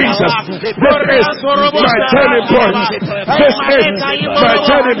of Jesus. This is my turning point. This is my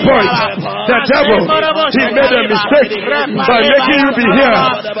turning point. The devil, he made a mistake by making you be here.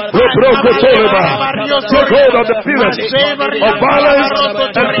 Take hold of the feelings of violence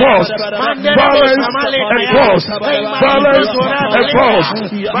and force. Violence and force. Violence and force.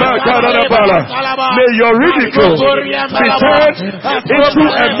 May your ridicule be turned into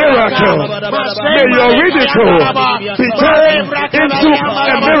a miracle. May your ridicule be turned into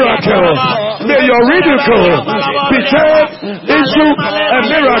a miracle. May your ridicule be turned into a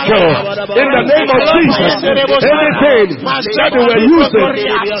miracle. In the name of Jesus, anything that they were using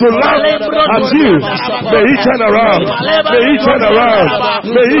to laugh at you, may he turn around. May he turn around.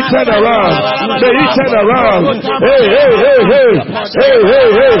 May he turn around. May he turn around. Hey, hey, hey, hey. Hey, hey,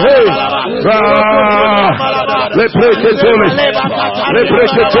 hey, hey. Let's break it, Tony. Let's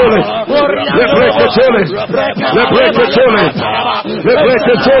break it, Tony. Let's break it, Tony. Let's break it, Tony. Let's break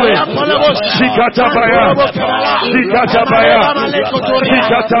it, Tony. Shikatabaya. Shikatabaya.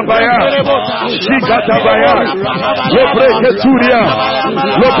 Shikatabaya. Shikatabaya. Let's break it, Turia.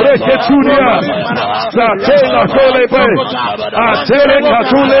 Let's break it, Turia. Satela Kolebe. Atele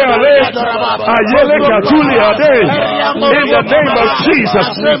Katule Ale. Ayele Katule Ade. In the name of Jesus.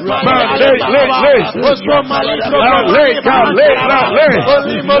 In the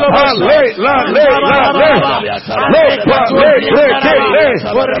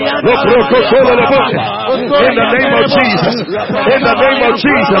name of Jesus. In the name of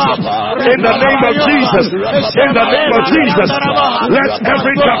Jesus. In the name of Jesus. In the name of Jesus. Let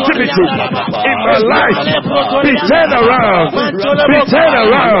every captivity in my life be turned around. Be turned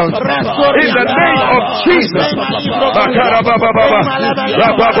around. In the name of Jesus.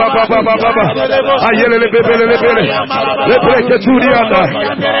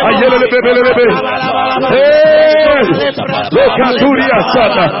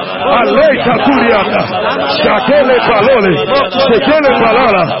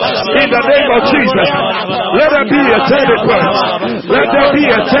 In the name of Jesus, let there be a turning point. Let there be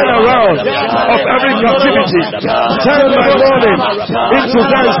a turnaround of every captivity. Turn my mourning into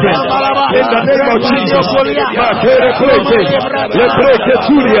dancing. In the name of Jesus.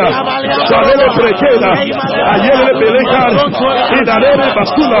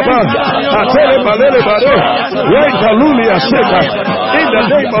 In the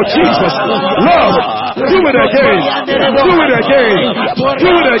name of Jesus, Lord, Do it again. Do it again.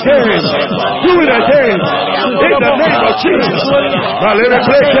 Do it again. Do it again. In the name of Jesus.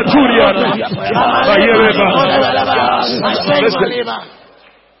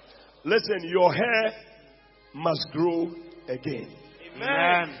 Listen, your hair must grow again.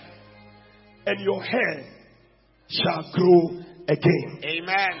 Amen. And your hair shall grow again.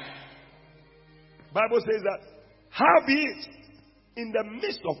 Amen. Bible says that, howbeit, in the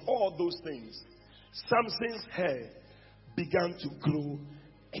midst of all those things, Samson's hair began to grow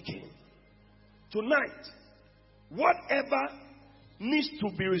again. Tonight, whatever needs to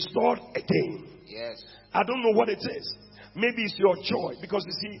be restored again. Yes. I don't know what it is. Maybe it's your joy. Because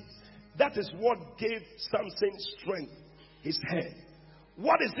you see, that is what gave Samson strength. His hair.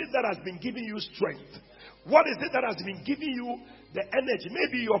 What is it that has been giving you strength? What is it that has been giving you the energy?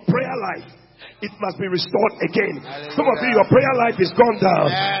 Maybe your prayer life. It must be restored again. Hallelujah. Some of you, your prayer life is gone down.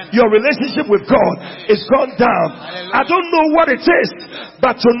 Amen. Your relationship with God is gone down. Hallelujah. I don't know what it is,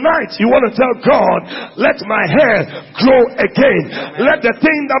 but tonight you want to tell God, let my hair grow again. Amen. Let the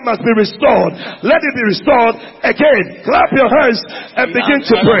thing that must be restored, let it be restored again. Clap your hands and begin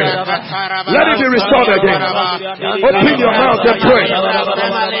to pray. Let it be restored again. Open your mouth and pray.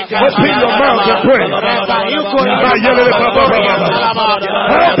 Open your mouth and pray.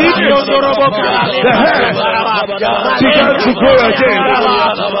 The hair began to grow again.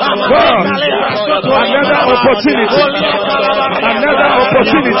 God, another opportunity. Another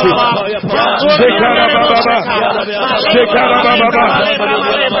opportunity.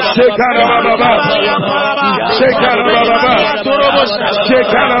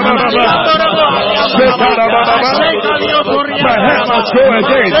 My hair must grow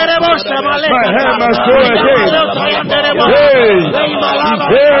again. My hair must grow again. Hey,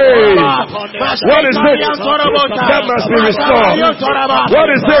 hey. What is it that must be restored? What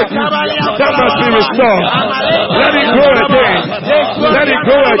is it that must be restored? Let it grow again. Let it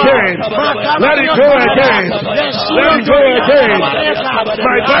grow again. Let it grow again. Let it grow again.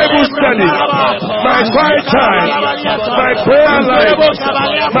 My Bible study, my quiet time, my prayer life,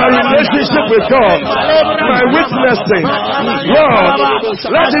 my relationship with God, my witnessing. Lord,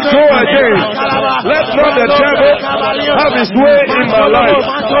 let it grow again. Let not the devil have his way in my life.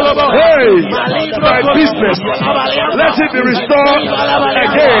 Hey, my business, let it be restored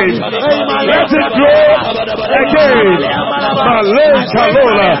again. Let it grow again. Malay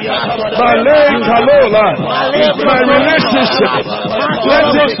Kalola, Malay Kalola, my relationship, let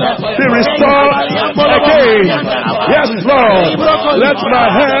it be restored again. Yes, Lord, let my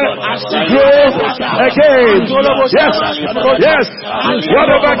hair grow again. Yes, yes.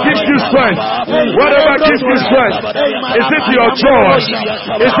 Whatever gives you strength, whatever gives you strength, is it your joy?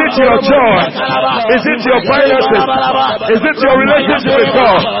 Is it your joy? Is it your finances? Is it your relationship with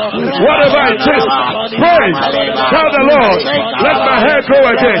God? Whatever it is, pray. Tell the Lord, let my hair grow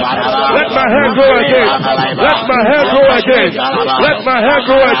again. Let my hair grow again. Let my hair grow again. Let my hair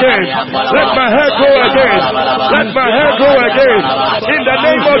grow again. Let my hair grow again. Let my hair grow again. In the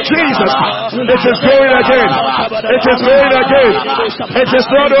name of Jesus, it is growing again. It is growing again. It is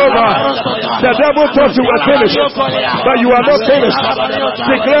not over. The devil thought you were finished, but you are not finished.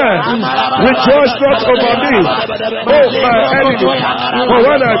 Declare, rejoice not over me, oh my enemy, for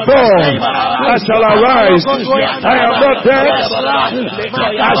when I fall, I shall arise. I am not dead.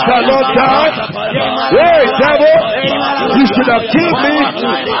 I shall not die. Hey, devil, you should have killed me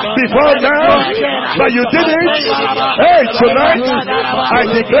before now, but you didn't. Hey, tonight, I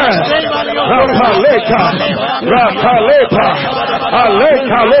declare, Rapaleka, Rapaleka,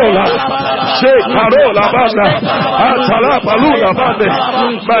 Aleka Lola, Shekarola Banda, Atalapalula Banda.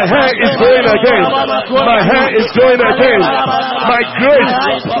 My hair is going again. My hair is going again. My grades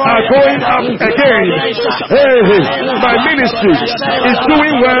are going up again. Hey, my ministry is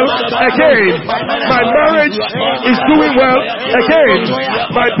doing well again. My marriage is doing well again.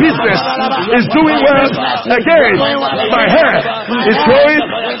 My business is doing well again. My hair is growing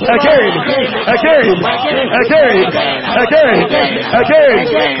again. Again. Again. Again. Again.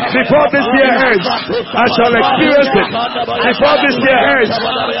 Before this year ends, I shall experience it. Before this year ends,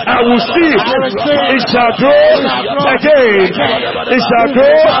 I will see it shall grow again. It shall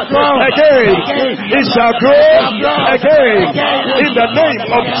grow again. It shall grow again. In the name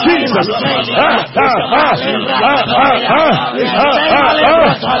of Jesus.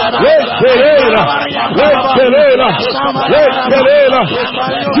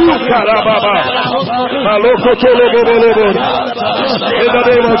 In the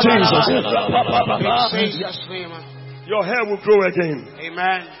name of Jesus. Your hair will grow again.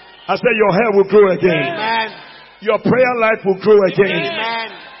 Amen. I said your hair will grow again. Amen. Your prayer life will grow again.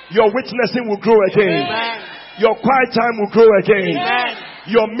 Amen. Your witnessing will grow again. Amen. Your quiet time will grow again. Amen.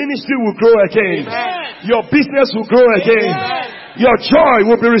 Your ministry will grow again. Amen. Your business will grow again. Amen. Your joy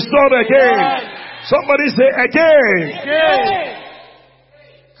will be restored again. Amen. Somebody say again. Again.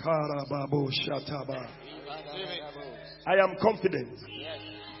 I am confident.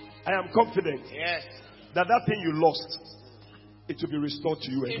 I am confident that that thing you lost, it will be restored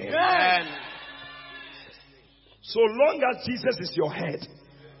to you again. Amen. So long as Jesus is your head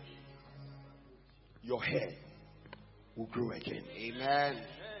will grow again. Amen.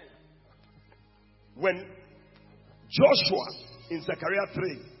 When Joshua in Zechariah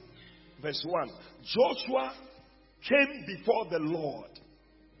 3 verse 1, Joshua came before the Lord.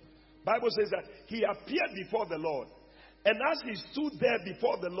 Bible says that he appeared before the Lord. And as he stood there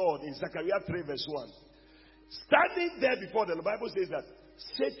before the Lord in Zechariah 3 verse 1, standing there before the Bible says that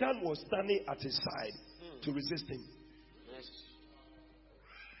Satan was standing at his side to resist him. Yes.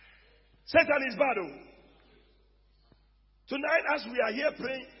 Satan is bad. Tonight as we are here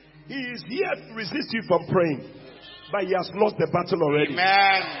praying, he is here to resist you from praying. But he has lost the battle already.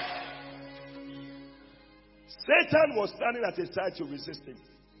 Amen. Satan was standing at his side to resist him.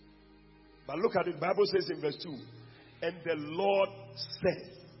 But look at it. The Bible says in verse 2, and the Lord said,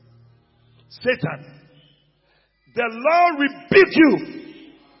 Satan, the Lord rebuke you.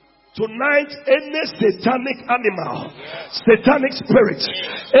 Tonight, any satanic animal, satanic spirit,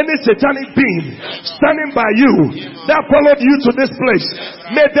 any satanic being standing by you that followed you to this place,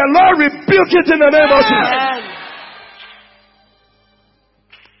 may the Lord rebuke it in the name of Jesus.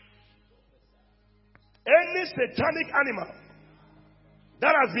 Any satanic animal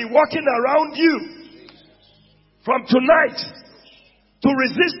that has been walking around you from tonight to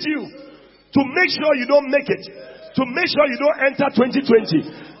resist you, to make sure you don't make it, to make sure you don't enter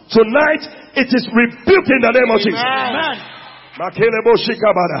 2020. Tonight, it is rebuked in the name of Jesus. Amen.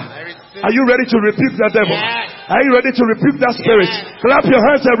 Are you ready to rebuke that devil? Yes. Are you ready to rebuke that spirit? Yes. Clap your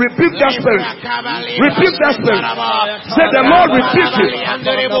hands and rebuke that spirit. Rebuke that spirit. Say, the Lord rebuke you.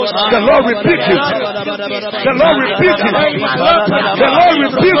 The Lord rebuke you. The Lord rebuke you. The Lord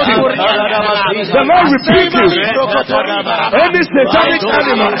rebuke you. The Lord rebuke you. Any satanic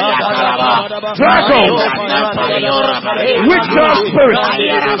animal, dragon, witchcraft spirit,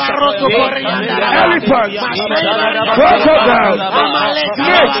 elephant, crocodile,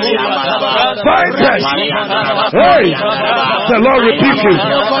 snake, vipers. Hey, the Lord rebuke you.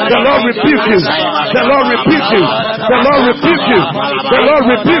 The Lord rebuke you. The Lord rebuke you. The Lord rebuke you. The Lord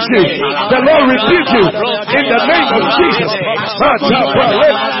rebuke you. The Lord rebuke you. In the name of Jesus.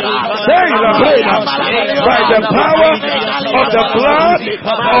 By the power of the blood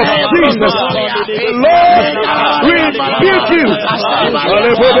of Jesus, the Lord rebuke you.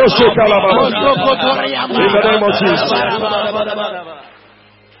 In the name of Jesus.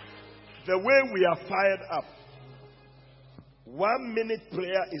 The way we are fired up, 1 minute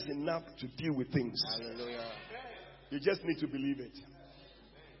prayer is enough to deal with things. Hallelujah. You just need to believe it.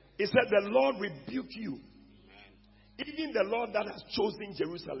 He said, the Lord rebuke you. Even the Lord that has chosen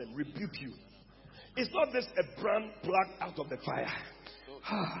Jerusalem rebuke you. It's not this a brand plucked out of the fire.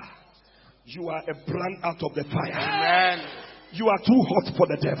 You are a brand out of the fire. Amen. You are too hot for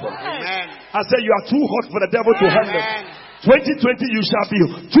the devil. Amen. I said you are too hot for the devil to handle. 2020 you shall be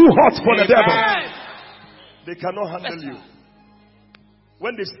too hot for the devil. They cannot handle you.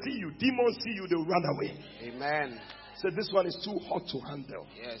 When they see you, demons see you, they will run away. Amen. So this one is too hot to handle.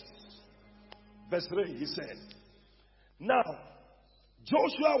 Yes. Verse 3, he said, now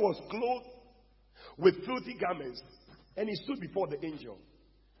Joshua was clothed with filthy garments and he stood before the angel.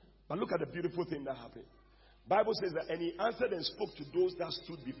 But look at the beautiful thing that happened. Bible says that, and he answered and spoke to those that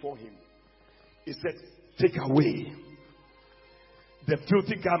stood before him. He said, take away the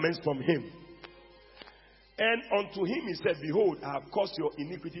filthy garments from him. And unto him he said, behold, I have caused your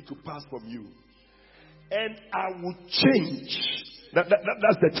iniquity to pass from you. And I will change. That's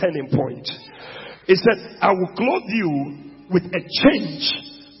the turning point. He said, I will clothe you with a change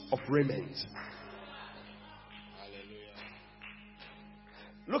of raiment. Hallelujah.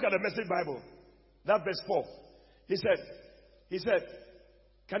 Look at the Message Bible. That verse 4. He said,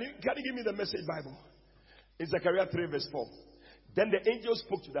 can you give me the Message Bible? In Zechariah 3 verse 4. Then the angel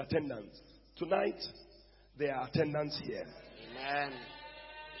spoke to the attendants. Tonight, there are attendants here. Amen.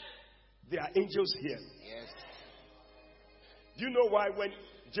 There are angels here. Yes. Do you know why when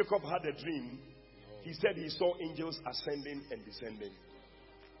Jacob had a dream, he said he saw angels ascending and descending?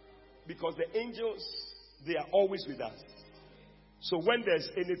 Because the angels, they are always with us. So when there's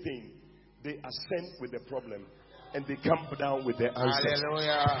anything, they ascend with the problem and they come down with the answers.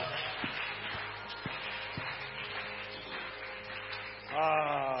 Hallelujah.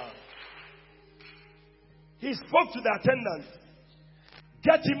 He spoke to the attendant,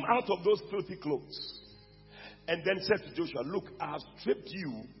 get him out of those filthy clothes. And then said to Joshua, look, I have stripped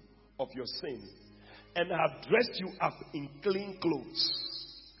you of your sin and I have dressed you up in clean clothes.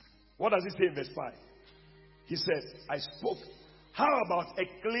 What does he say in verse 5? He said, I spoke. How about a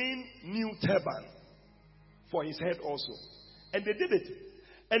clean new turban for his head also? And they did it.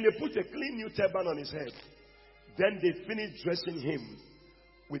 And they put a clean new turban on his head. Then they finished dressing him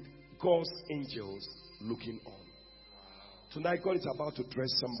with God's angels looking on. Tonight God is about to dress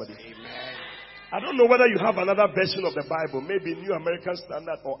somebody. Amen. I don't know whether you have another version of the Bible, maybe New American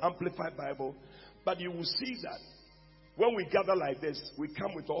Standard or Amplified Bible, but you will see that when we gather like this, we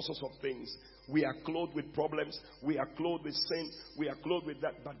come with all sorts of things. We are clothed with problems, we are clothed with sin, we are clothed with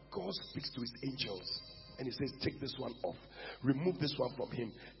that, but God speaks to his angels. And he says, take this one off. Remove this one from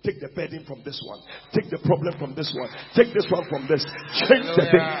him. Take the burden from this one. Take the problem from this one. Take this one from this. Change the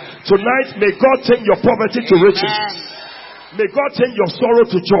thing. Tonight, may God turn your poverty to riches. May God turn your sorrow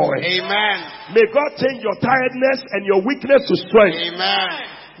to joy. Amen. May God turn your tiredness and your weakness to strength.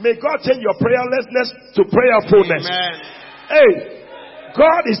 Amen. May God turn your prayerlessness to prayerfulness. Amen. Hey,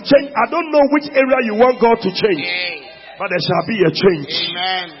 God is changing. I don't know which area you want God to change. But there shall be a change.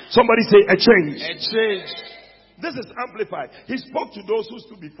 Amen. Somebody say a change. A change. This is amplified. He spoke to those who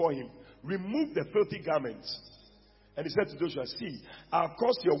stood before him. Remove the filthy garments. And he said to Joshua, see, I have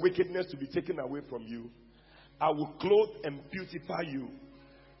caused your wickedness to be taken away from you. I will clothe and beautify you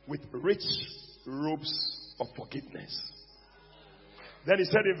with rich robes of forgiveness. Then he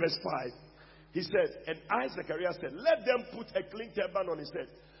said in verse 5, he said, and I, Zechariah, said, let them put a clean turban on his head.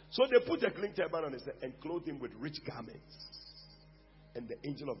 So they put a clean turban on his head and clothed him with rich garments. And the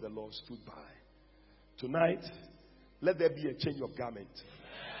angel of the Lord stood by. Tonight, let there be a change of garment.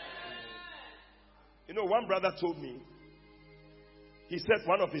 You know, one brother told me, he said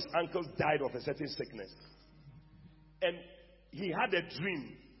one of his uncles died of a certain sickness. And he had a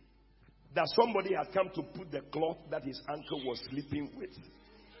dream that somebody had come to put the cloth that his uncle was sleeping with.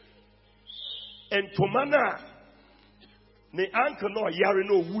 And Tomana, ne uncle no yari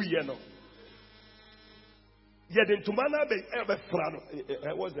no wuye no. Yet Tomana be ebe frano.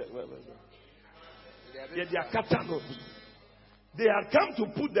 What's that? They had come to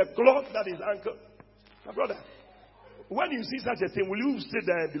put the cloth that his uncle. My brother, when you see such a thing, will you sit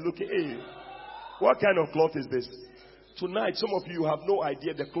there and be looking? Hey, what kind of cloth is this? Tonight, some of you have no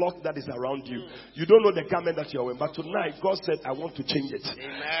idea the cloth that is around you. You don't know the garment that you're wearing. But tonight, God said, I want to change it.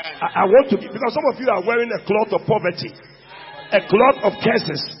 I want to, because some of you are wearing a cloth of poverty, a cloth of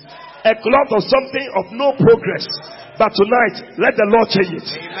curses, a cloth of something of no progress. But tonight, let the Lord change it.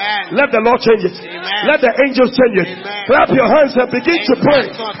 Amen. Let the Lord change it. Amen. Let the angels change it. Amen. Clap your hands and begin to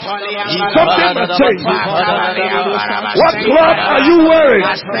pray. Something must change. What cloth are you wearing?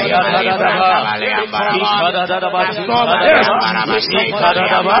 Yes.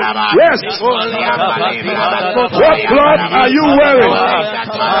 Yes. What cloth are you wearing?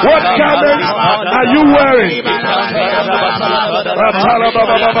 What garment are you wearing?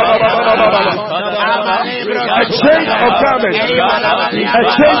 A change of garment. A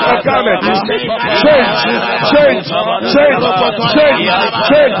change of garment. Change. Change. Change. Change.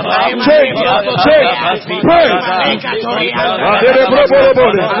 Change. Change. Change. Pray.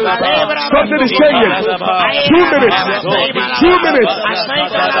 Something is changing. 2 minutes. 2 minutes.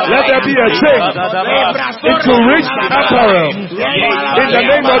 Let there be a change into rich apparel. In the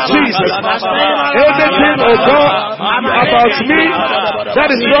name of Jesus. Anything, oh God, about me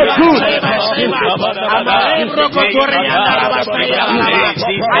that is not good.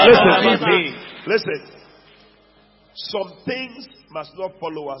 Listen. Some things must not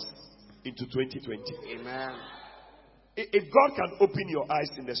follow us into 2020. Amen. If God can open your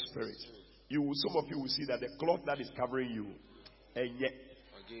eyes in the spirit, some of you will see that the cloth that is covering you, and yet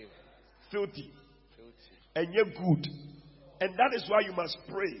filthy, and yet good, and that is why you must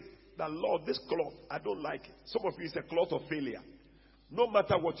pray that, Lord, this cloth, I don't like it. Some of you, it's a cloth of failure. No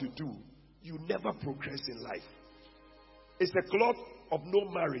matter what you do, you never progress in life. It's a cloth of no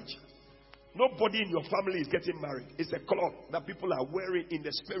marriage. Nobody in your family is getting married. It's a cloth that people are wearing in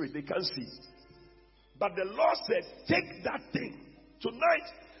the spirit. They can't see. But the Lord said, take that thing.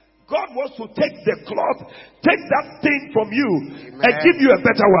 Tonight, God wants to take the cloth, take that thing from you, and give you a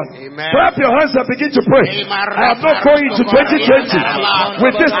better one. Clap your hands and begin to pray. I am not going into 2020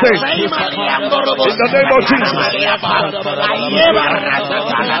 with this thing. In the name of Jesus.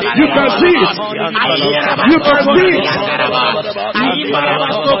 You can see it. You can see it.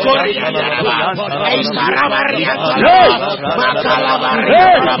 Take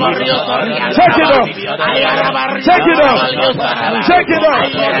it off. Take it off. Take it off.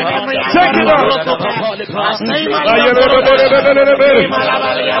 Take it off.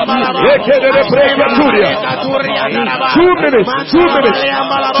 2 minutes. 2 minutes.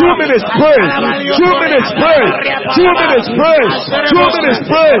 2 minutes. Pray. 2 minutes. Pray. 2 minutes. Pray. 2 minutes.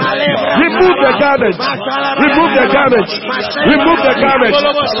 Pray. Remove the garbage. Remove the garbage. Remove the garbage.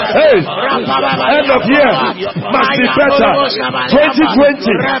 Hey, end of year must be better. 2020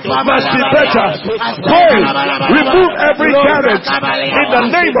 must be better. Pray. Remove every garbage in the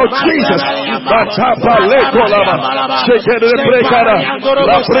name of Jesus.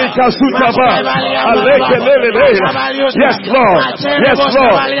 Yes, Lord. Yes,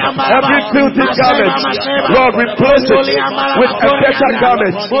 Lord. Every filthy garment, Lord, replace it with a better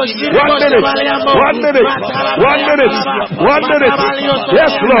garment. 1 minute. 1 minute. 1 minute. 1 minute.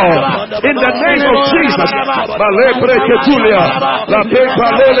 Yes, Lord. In the name of Jesus.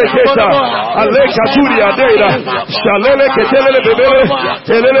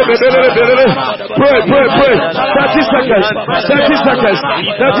 Pray, pray, pray. 30 seconds. 30 seconds.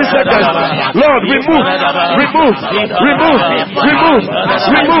 30 seconds. Lord, remove. Remove. Remove. Remove.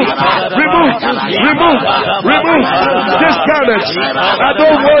 Remove. Remove. Remove. Remove. This garment. I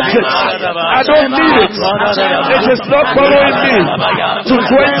don't want it. I don't need it. It is not following me to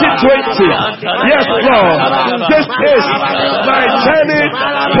 2020. Yes, Lord. This is my turning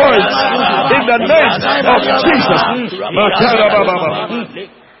point in the name of Jesus.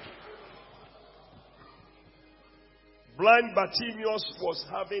 Blind Bartimaeus was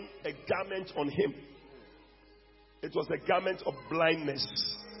having a garment on him. It was a garment of blindness.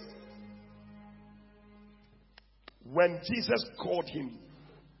 When Jesus called him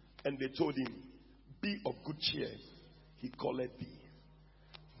and they told him, be of good cheer, he called thee.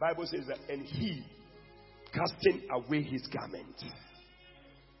 Bible says that, and he, casting away his garment,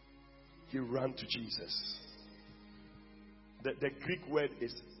 he ran to Jesus. The Greek word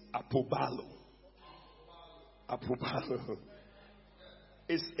is apobalo. Apobalo.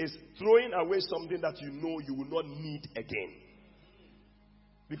 It's throwing away something that you know you will not need again.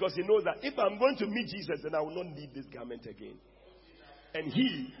 Because he knows that if I'm going to meet Jesus, then I will not need this garment again. And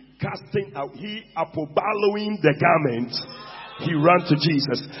he, casting out, he apobaloing the garment, he ran to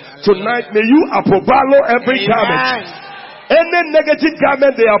Jesus. Tonight, may you apobalo every garment. Any negative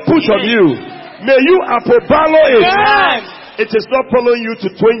garment they are put on you, may you apobalo it. It is not following you to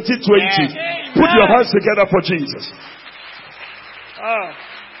 2020. Put your hands together for Jesus.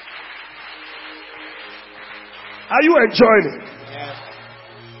 Are you enjoying it?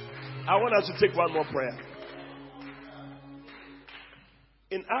 I want us to take one more prayer.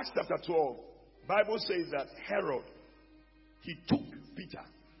 In Acts chapter 12, Bible says that Herod, he took Peter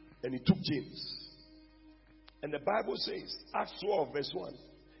and he took James. And the Bible says, Acts 12 verse 1,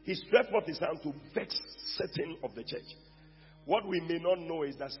 he stretched forth his hand to vex certain of the church. What we may not know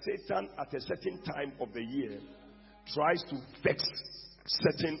is that Satan at a certain time of the year tries to vex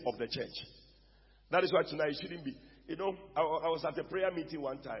certain of the church. That is why tonight you shouldn't be. You know, I was at a prayer meeting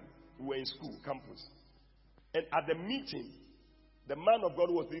one time. We were in school, campus. And at the meeting, the man of God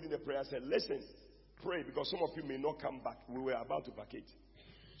who was leading the prayer said, listen, pray because some of you may not come back. We were about to vacate.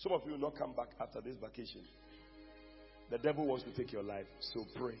 Some of you will not come back after this vacation. The devil wants to take your life, so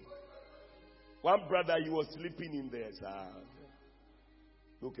pray. One brother, he was sleeping in there.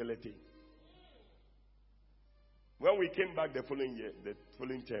 When we came back the following year, the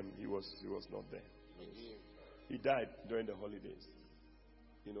following term, he was not there. He died during the holidays.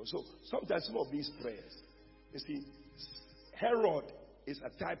 You know, so sometimes some of these prayers, you see, Herod is a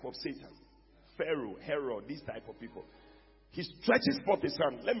type of Satan. Pharaoh, Herod, these type of people. He stretches forth his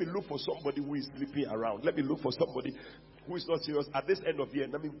hand. Let me look for somebody who is sleeping around. Let me look for somebody who is not serious. At this end of the year,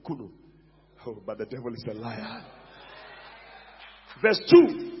 let me kuno. Oh, but the devil is a liar. Verse 2.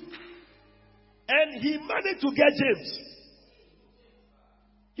 And he managed to get James.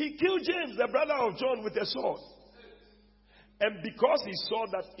 He killed James, the brother of John, with a sword. And because he saw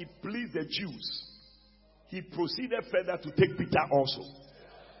that it pleased the Jews, he proceeded further to take Peter also.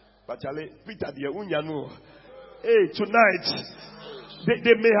 But Peter, hey, tonight,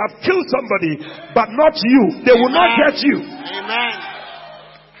 they may have killed somebody, but not you. They will not get you. Amen.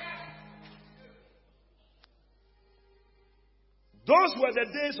 Those were the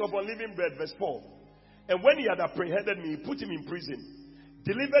days of unleavened bread, verse 4. And when he had apprehended me, he put him in prison,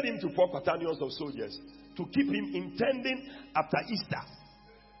 delivered him to 4 battalions of soldiers to keep him intending after Easter,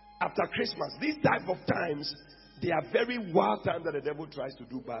 after Christmas. These type of times, they are very wild times that the devil tries to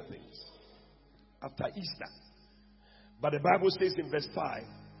do bad things. After Easter. But the Bible says in verse 5,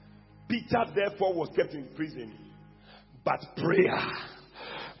 Peter therefore was kept in prison. But prayer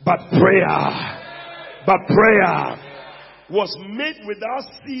was made without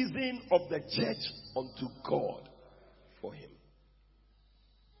ceasing of the church unto God for him.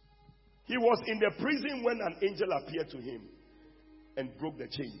 He was in the prison when an angel appeared to him and broke the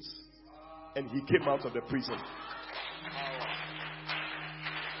chains. And he came out of the prison.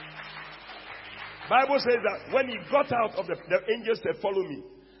 Bible says that when he got out of the angel said, follow me.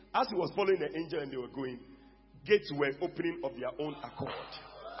 As he was following the angel and they were going, gates were opening of their own accord.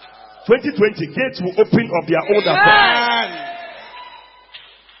 2020, gates will open of their own accord.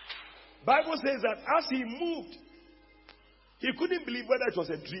 Bible says that as he moved, he couldn't believe whether it was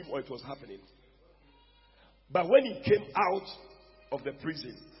a dream or it was happening. But when he came out of the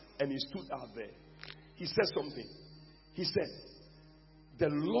prison and he stood out there, he said something. He said, the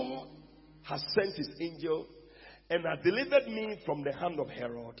Lord has sent his angel and has delivered me from the hand of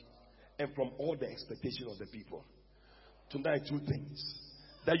Herod and from all the expectation of the people. Tonight, two things.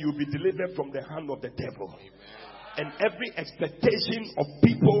 That you will be delivered from the hand of the devil. And every expectation of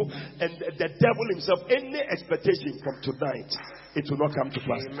people and the devil himself, any expectation from tonight, it will not come to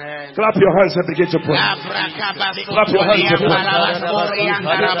pass. Amen. Clap your hands and begin to pray. Clap your hands and pray.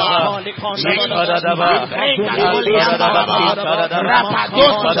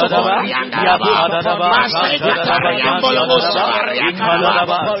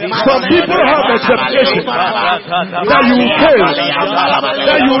 Some people have expectation that you will fail,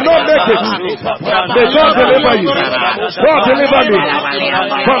 that you will not make it. May God deliver you. God deliver me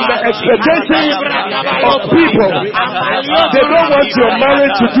from the expectation of people. They don't want your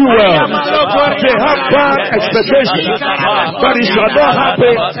marriage to do well. They have bad expectations, but it shall not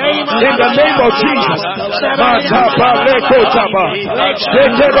happen in the name of Jesus.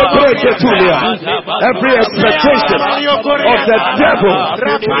 Every expectation of the devil,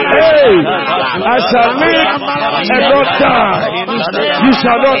 hey, I shall live and not die. You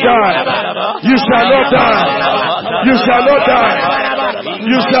shall not die. You shall not die. You shall not die.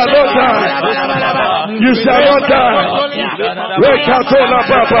 You shall not die. You shall not die. Rekatola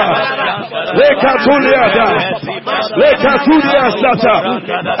Baba. Rekatuliada. Rekatulia Sata.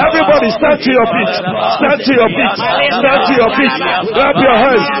 Everybody stand to your feet. Stand to your feet. Stand to your feet. Clap your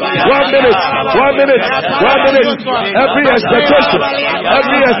hands. 1 minute. 1 minute. 1 minute. Every expectation.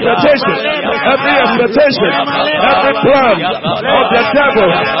 Every expectation. Every expectation. Every plan of the devil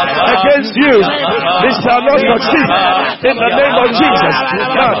against you, it shall not succeed in the name of Jesus.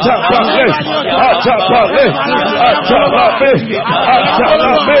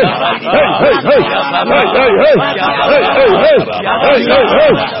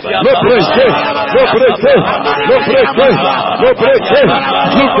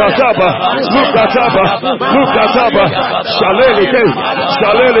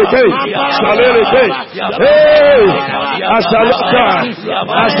 I shall not die.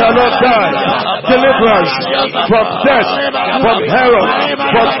 I shall not die. Deliverance from death, from Herod,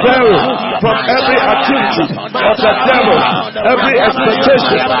 from Pharaoh, from every activity of the devil, every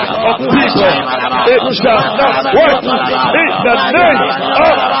expectation of people. It shall not work in the name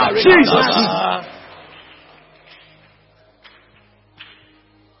of Jesus.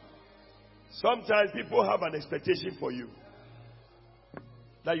 Sometimes people have an expectation for you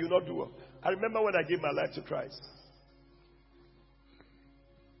that you not do well. I remember when I gave my life to Christ.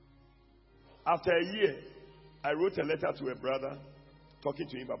 After a year, I wrote a letter to a brother talking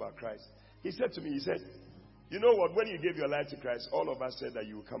to him about Christ. He said to me, he said, you know what, when you gave your life to Christ, all of us said that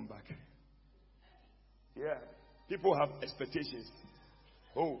you will come back. Yeah. People have expectations.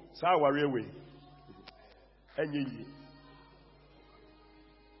 Oh, Sawarewe. As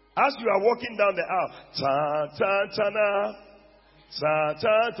you are walking down the aisle, ta-ta-ta-na,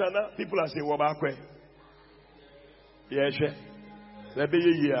 ta-ta-ta-na, people are saying, Wabakwe. Yes, yeah.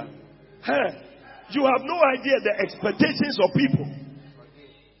 You have no idea the expectations of people.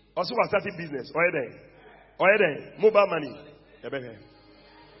 Also, we're starting business. Mobile money.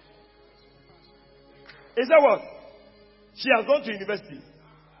 Is that what? She has gone to university.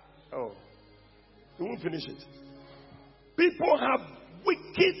 Oh, you won't finish it. People have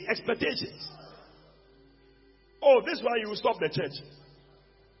wicked expectations. Oh, this one you will stop the church.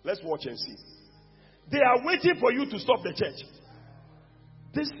 Let's watch and see. They are waiting for you to stop the church.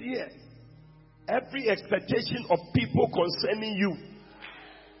 This year, every expectation of people concerning you,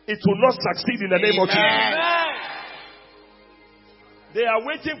 it will not succeed in the name of Jesus. They are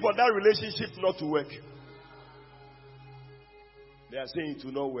waiting for that relationship not to work. They are saying it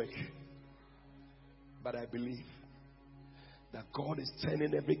will not work. But I believe that God is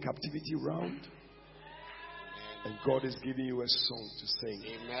turning every captivity around. And God is giving you a song to sing.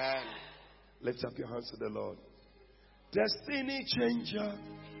 Amen. Lift up your hands to the Lord. Destiny changer.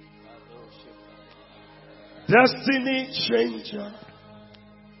 Destiny changer.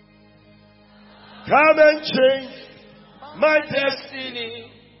 Come and change my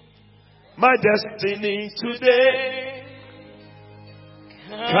destiny. My destiny today.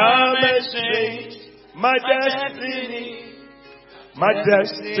 Come and change my destiny. My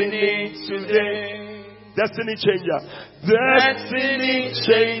destiny today. Destiny changer. Destiny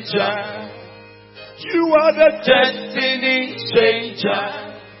changer. You are the destiny changer.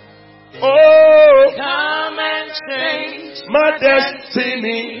 Oh, come and change my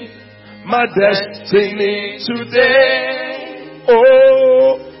destiny. My destiny today.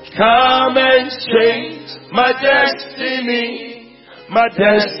 Oh, come and change my destiny. My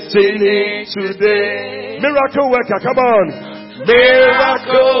destiny today. Miracle worker, come on.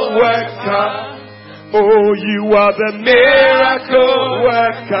 Miracle worker. Oh, you are the miracle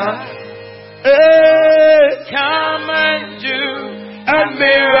worker. Hey, come and do a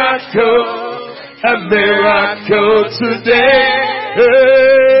miracle today.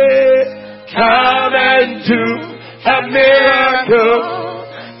 Hey, come and do a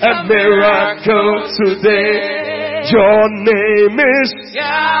miracle today. Your name is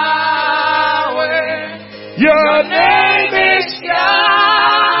Yahweh. Your name is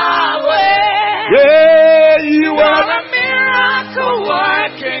Yahweh. Yeah, you are the miracle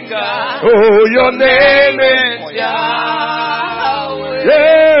working God. Oh, your name is Yahweh.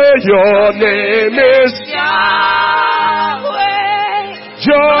 Yeah, your name is Yahweh.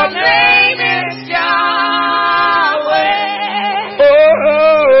 Your name is Yahweh. Oh,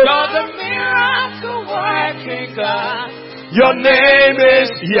 you're the miracle working God. Your name is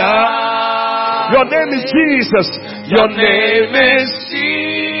Yah. Your name is Jesus. Your name is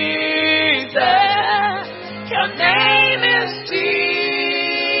Jesus. Your name is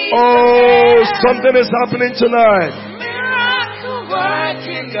Jesus. Oh, something is happening tonight. Miracle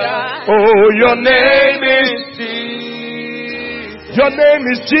working God. Oh, your name is Jesus. Your name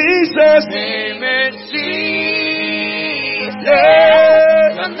is Jesus. Your name is Jesus.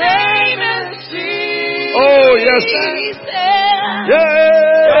 Yeah. Your name is Jesus. Oh, yes. Yeah.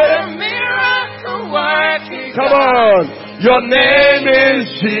 You're a miracle working Come God. on. Your name is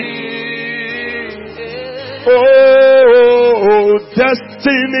Jesus. Oh,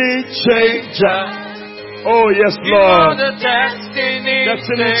 destiny changer. Oh, yes, Lord. You're the destiny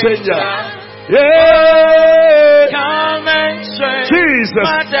changer. changer. Yeah. Come and change Jesus.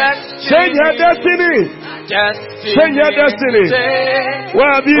 my destiny. Change your destiny. Destiny Change your destiny. today. Where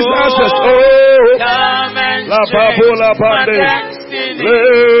are these answers? Oh. Come and La change Papola my Pande. destiny.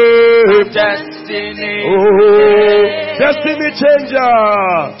 Destiny. Oh, destiny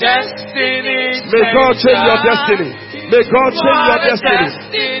changer. Destiny. May God change your destiny. May God change your destiny.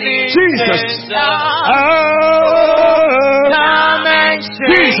 Jesus. Come and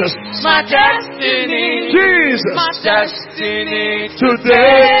change Jesus. my destiny. Jesus. My destiny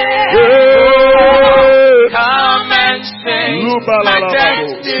Today. Come and change my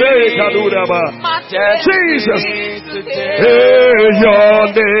destiny. My Jesus. destiny today. Hey,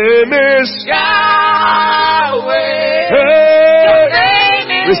 your name is Yahweh. Hey. Your name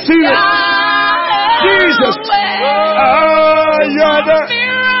is Receive it. Jesus. You're the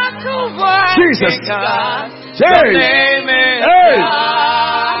miracle working Jesus. God. Hey. Your name is Hey.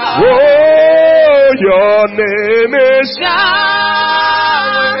 Yahweh. Oh, your name is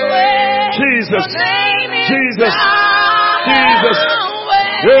Yahweh. Jesus. Your name is Jesus. Yahweh. Jesus.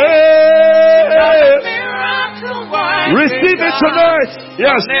 You're Yeah. the miracle working Receive it God. tonight.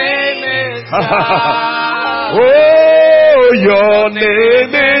 Yes. Your name is Yahweh. Oh, your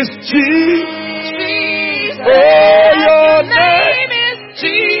name is Jesus. Jesus. Oh, your name is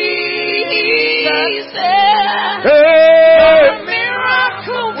Jesus. Hey.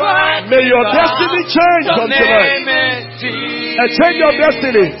 Miracle working May your God. destiny change Your from tonight. name is Jesus. And change your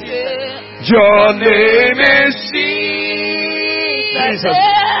destiny. Your name is Jesus.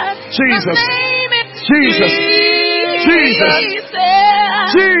 Jesus. Your name is Jesus. Jesus.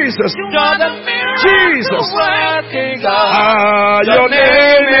 Jesus. You're the miracle Jesus. working God. Your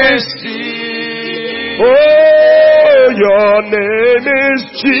name is Jesus. Oh, your name is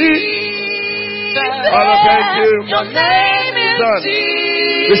Jesus. Father, thank you. Your name is Son.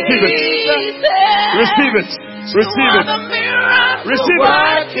 Jesus. Receive it. Receive it. Receive it. Receive it.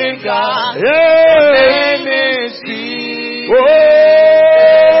 Working God. Your Yeah. name is Jesus.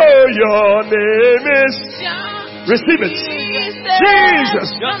 Oh, your name is. Receive it. Jesus.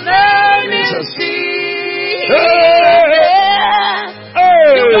 Your name Jesus. is Jesus. Hey.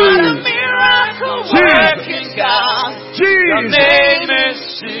 You are a Hey. miracle Jesus. working God. Jesus. Name is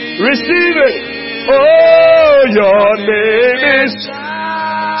Jesus. Receive it. Oh, your name is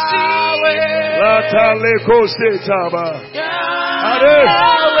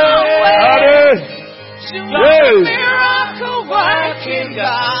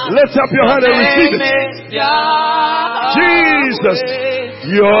Lift up your hand and receive it. Jesus.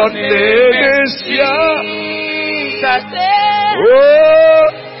 Your name is Jesus. Oh,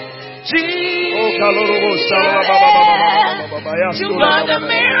 Jesus. You are the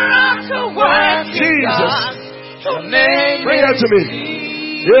miracle working Jesus. Your name bring it to me.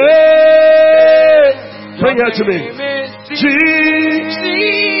 Yeah. Bring it to me. Jesus.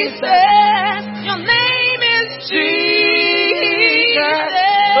 Your name is Jesus.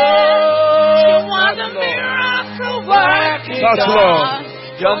 You are the miracle working God.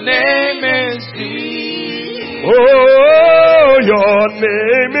 Your name is Jesus. Oh, your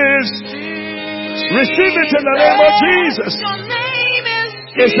name is Jesus. Receive it in the name of Jesus. Your name is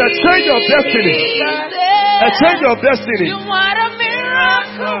Jesus. It's a change of destiny. A change of destiny. You are a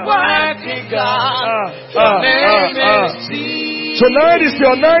miracle working God. Your name is Jesus. Tonight is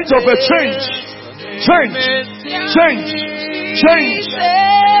your night of a change. Change. Change. Change.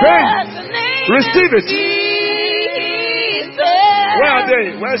 Change. Receive it. Where are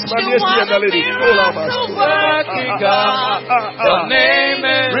they? Where's my niece and the lady? Your name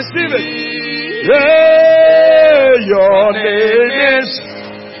is receive it. Yeah, your name is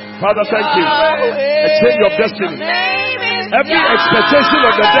Father, thank you. A change of destiny. Every expectation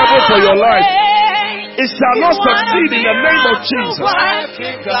of the devil for your life, it shall not succeed in the name of Jesus.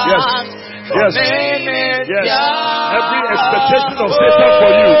 Yes. Yes. Yes. Every expectation of Satan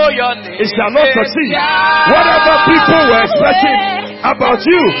for you, it shall not succeed. Whatever people were expecting about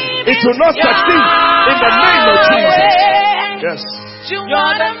you, it will not succeed in the name of Jesus. Yes. You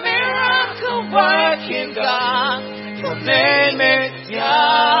are the miracle working God. Your name is Yahweh.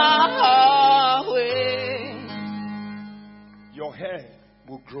 Your hair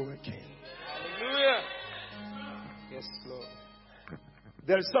will grow again. Hallelujah. Yes, Lord.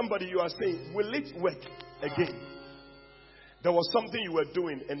 There is somebody you are saying, will it work again? There was something you were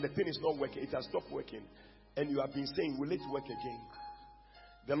doing and the thing is not working. It has stopped working. And you have been saying, will it work again?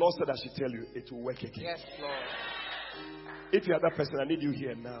 The Lord said I should tell you, it will work again. Yes, Lord. If you are that person, I need you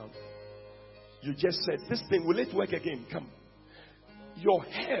here now. You just said, this thing, will it work again? Come. Your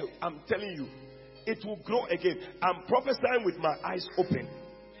hair, I'm telling you, it will grow again. I'm prophesying with my eyes open.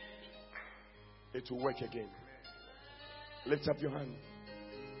 It will work again. Lift up your hand.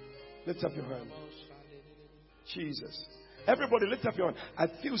 Lift up your hand. Jesus. Everybody lift up your hand. I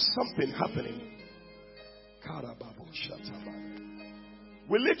feel something happening.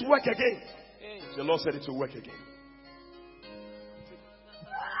 Will it work again? The Lord said it will work again.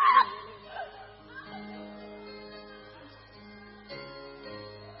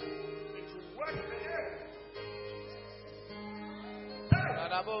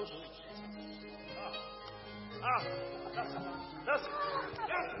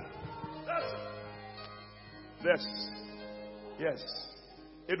 Yes. Yes.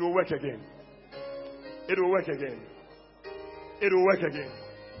 It will work again. It will work again. It will work again.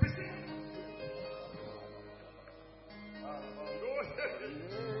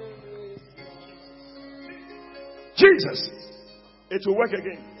 Jesus. It will work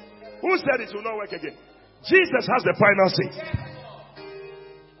again. Who said it will not work again? Jesus has the final say.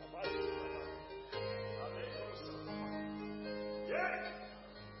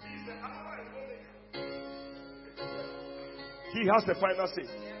 He has the final say.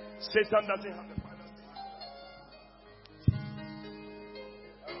 Satan doesn't have the final say.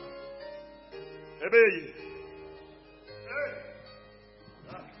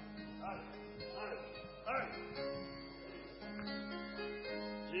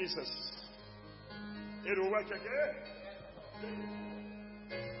 Jesus. It will work again.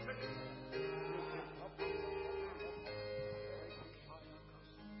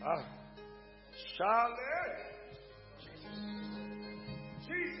 Shall it?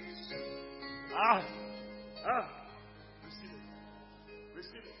 Jesus. Receive it.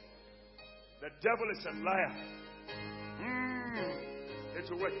 Receive it. The devil is a liar. It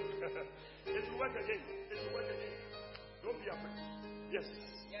will work. It will work again. It will work again. Don't be afraid. Yes.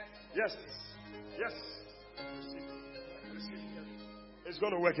 Yes. Yes. Receive it. Receive it. It's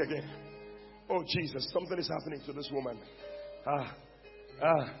going to work again. Oh, Jesus. Something is happening to this woman.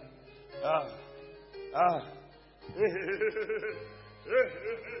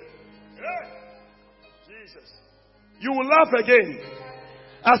 Jesus. You will laugh again.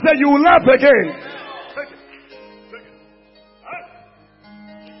 I said you will laugh again. Take it. Take it.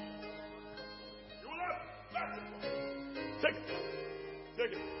 You will laugh. Take it.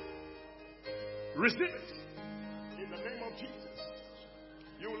 Receive it. In the name of Jesus.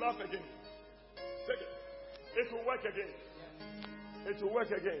 You will laugh again. Take it. It will work again. It will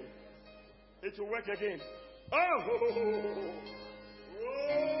work again. It will work again. Oh!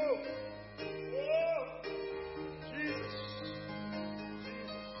 Whoa! Whoa! Jesus.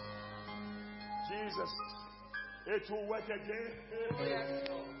 Jesus. It will work again. Yes.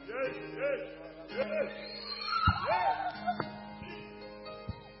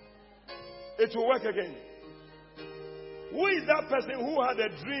 It will work again. Who is that person who had a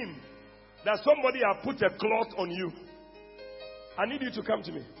dream that somebody had put a cloth on you? I need you to come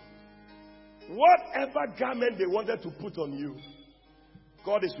to me. Whatever garment they wanted to put on you,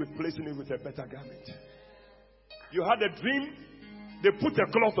 God is replacing it with a better garment. You had a dream, they put a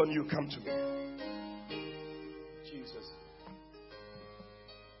cloth on you. Come to me. Jesus.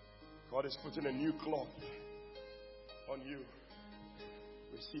 God is putting a new cloth on you.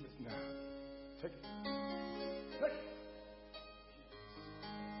 Receive it now. Take it. Take it.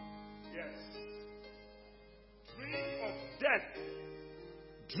 Yes. Dream of death.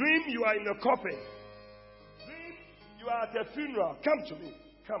 Dream you are in a coffin. Dream you are at a funeral. Come to me.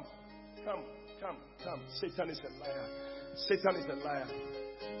 Come. Satan is a liar. Satan is a liar.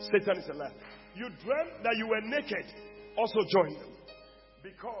 Satan is a liar. You dreamt that you were naked. Also join them.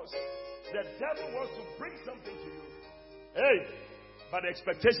 Because the devil wants to bring something to you. Hey, but the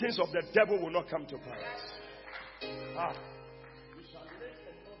expectations of the devil will not come to pass. You shall live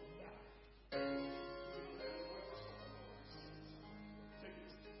and not die.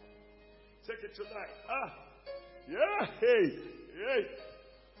 Take it tonight. Yeah. Hey.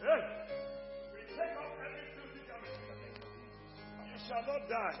 We take off every filthy garment. You shall not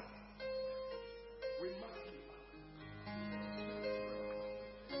die. We mark you.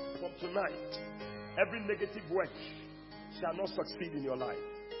 From tonight, every negative work shall not succeed in your life.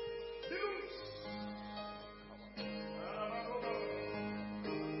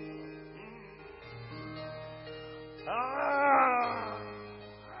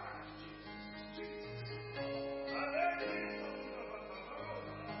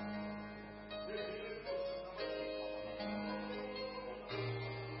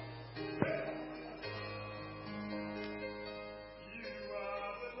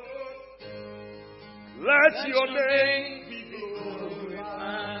 Let your name be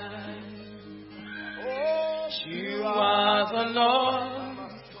glorified. Oh, you are the Lord.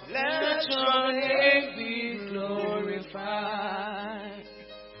 Let your name be glorified.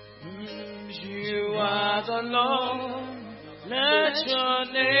 You are the Lord. Let your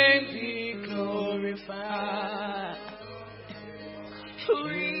name be glorified.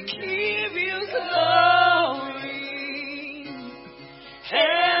 We give you glory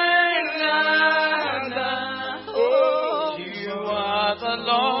and honor. Oh, you are the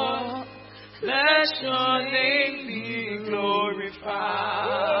Lord. Let your name be glorified.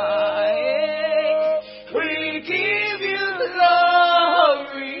 We give you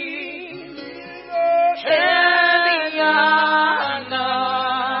glory and honor.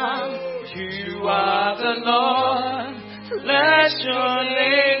 You are the Lord. Let your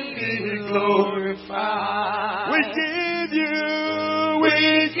name be glorified. we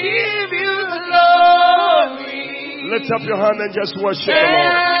give you glory. Lift up your hand and just worship the Lord.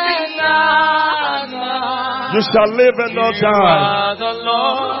 And honor. You shall live and not You die. are the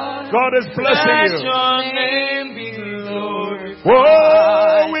Lord. God is blessing Let you. your name be glorified.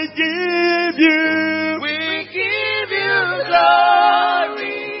 Oh, we give you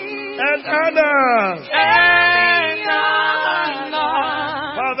glory and honor. and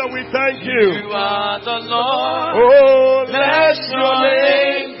honor. Father, we thank you. You are the Lord. Oh, Let your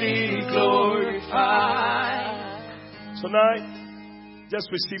name be glorified. Tonight, just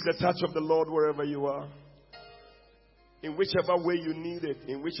receive the touch of the Lord wherever you are. In whichever way you need it,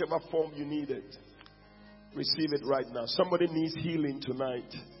 in whichever form you need it. Receive it right now. Somebody needs healing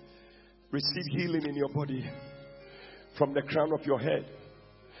tonight. Receive healing in your body. From the crown of your head.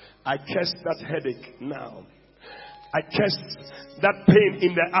 I curse that headache now. I curse that pain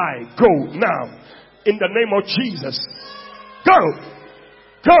in the eye. Go now. In the name of Jesus. Go.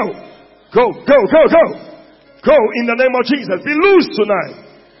 Go. Go. Go. Go. Go. Go in the name of Jesus. Be loose tonight.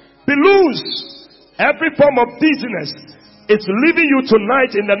 Be loose. Every form of dizziness, it's leaving you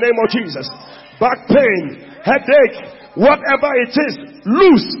tonight in the name of Jesus. Back pain, headache, whatever it is,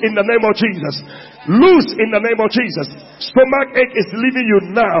 loose in the name of Jesus. Loose in the name of Jesus. Stomach ache is leaving you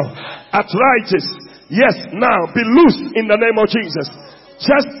now. Arthritis, yes, now. Be loose in the name of Jesus.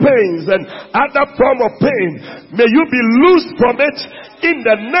 Chest pains and other form of pain, may you be loose from it in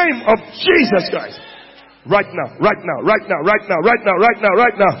the name of Jesus Christ. Right now, right now, right now, right now, right now, right now,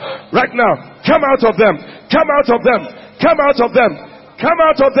 right now, right now. Come out of them. Come out of them. Come out of them. Come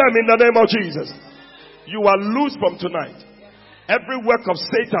out of them in the name of Jesus. You are loose from tonight. Every work of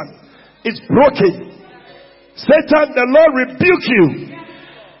Satan is broken. Satan, the Lord rebuke you.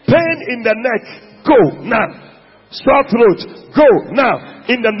 Pain in the neck, go now. Sore throat, go now.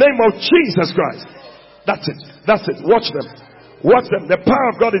 In the name of Jesus Christ. That's it. That's it. Watch them. Watch them. The power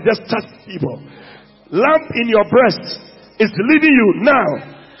of God is just touching people. Lamp in your breast is leading you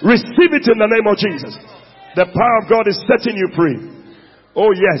now. Receive it in the name of Jesus. The power of God is setting you free.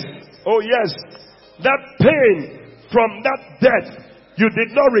 Oh yes. Oh yes. That pain from that death you did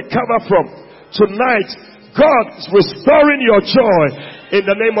not recover from. Tonight, God is restoring your joy in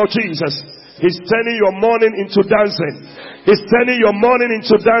the name of Jesus. He's turning your mourning into dancing. He's turning your mourning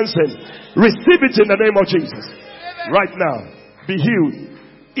into dancing. Receive it in the name of Jesus. Right now, be healed.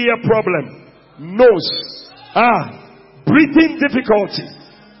 Ear problem, nose, breathing difficulty.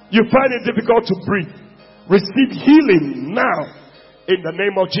 You find it difficult to breathe. Receive healing now in the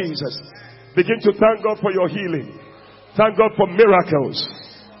name of Jesus. Begin to thank God for your healing. Thank God for miracles.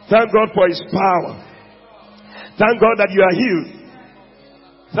 Thank God for His power. Thank God that you are healed.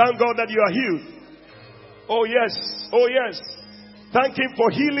 Thank God that you are healed. Oh yes. Oh yes. Thank Him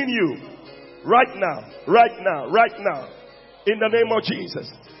for healing you. Right now. Right now. Right now. In the name of Jesus.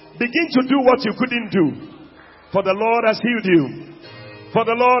 Begin to do what you couldn't do. For the Lord has healed you. For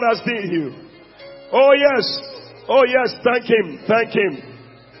the Lord has healed you. Oh yes. Oh yes. Thank Him. Thank Him.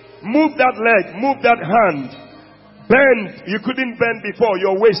 Move that leg. Move that hand. Bend. You couldn't bend before.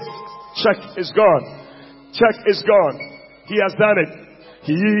 Your waist. Check is gone. Check is gone. He has done it.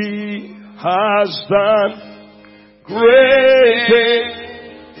 He has done great things.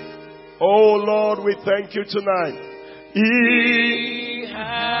 Oh Lord, we thank you tonight. He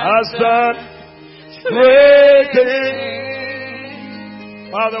has done great things.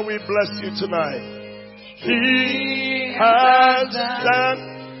 Father, we bless you tonight. He has done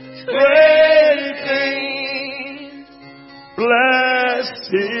great things. Bless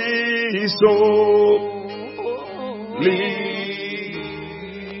His holy name.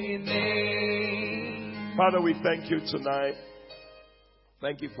 Father, we thank you tonight.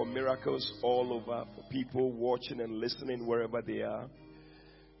 Thank you for miracles all over, for people watching and listening wherever they are.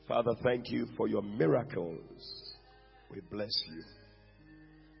 Father, thank you for your miracles. We bless you.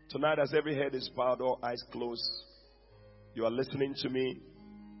 Tonight, as every head is bowed, all eyes closed, you are listening to me,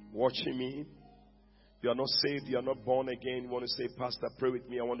 watching me. You are not saved, you are not born again. You want to say, Pastor, pray with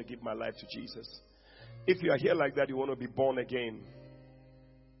me. I want to give my life to Jesus. If you are here like that, you want to be born again,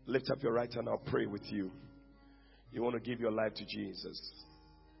 lift up your right hand, I'll pray with you. You want to give your life to Jesus.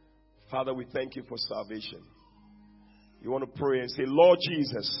 Father, we thank you for salvation. You want to pray and say, Lord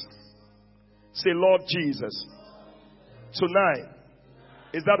Jesus. Say, Lord Jesus. Tonight,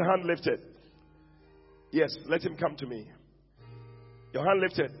 is that hand lifted? Yes, let him come to me. Your hand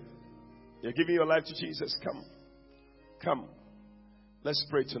lifted. You're giving your life to Jesus. Come. Come. Let's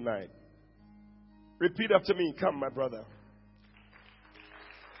pray tonight. Repeat after me. Come, my brother.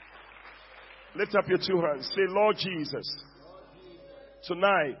 Lift up your two hands. Say, Lord Jesus,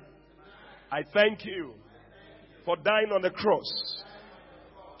 tonight, I thank you for dying on the cross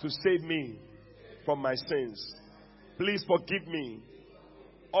to save me from my sins. Please forgive me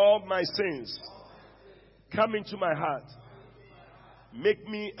all my sins. Come into my heart. Make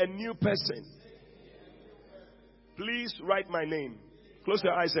me a new person. Please write my name. Close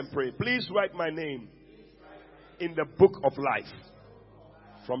your eyes and pray. Please write my name in the book of life.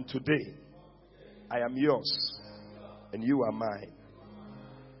 From today, I am yours and you are mine.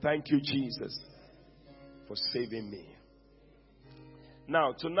 Thank you, Jesus, for saving me.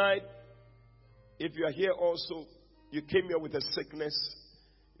 Now, tonight, if you are here also, you came here with a sickness,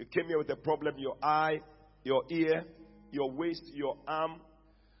 you came here with a problem, your eye, your ear, your waist, your arm.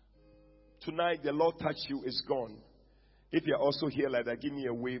 Tonight, the Lord touched you, is gone. If you're also here like that, give me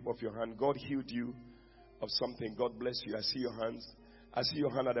a wave of your hand. God healed you of something. God bless you. I see your hands. I see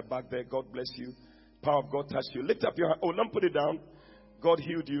your hand at the back there. God bless you. Power of God touched you. Lift up your hand. Oh, don't put it down. God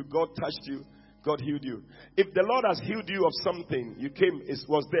healed you. God touched you. God healed you. If the Lord has healed you of something, you came, it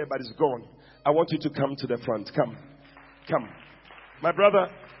was there, but it's gone. I want you to come to the front. Come. Come. My brother,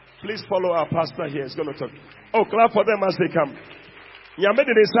 please follow our pastor here. He's going to talk. Oh, clap for them as they come.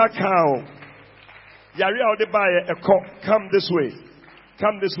 Come this way.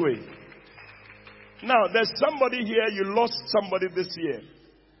 Come this way. Now, there's somebody here, you lost somebody this year.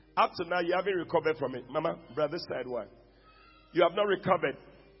 Up to now, you haven't recovered from it. Mama, brother, side one. You have not recovered.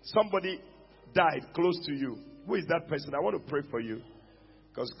 Somebody died close to you. Who is that person? I want to pray for you.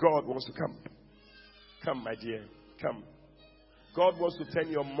 Because God wants to come. Come, my dear. Come. God wants to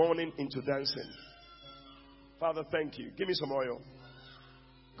turn your mourning into dancing. Father, thank you. Give me some oil.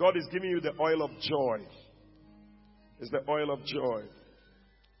 God is giving you the oil of joy. It's the oil of joy.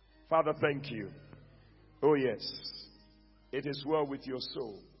 Father, thank you. Oh, yes. It is well with your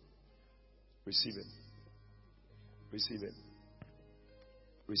soul. Receive it. Receive it.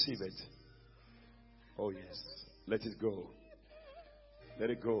 Receive it. Oh, yes. Let it go. Let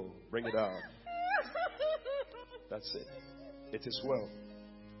it go. Bring it out. That's it. It is well.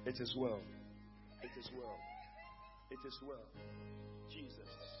 It is well. It is well. It is well. Jesus.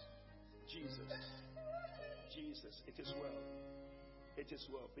 Jesus. Jesus. It is well. It is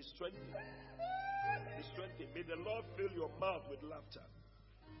well. Be strengthened. Be strengthened. May the Lord fill your mouth with laughter.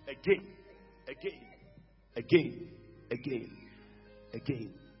 Again. Again. Again. Again.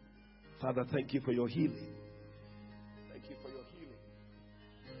 Again. Father, thank you for your healing. Thank you for your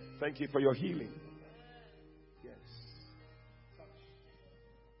healing. Thank you for your healing. Yes.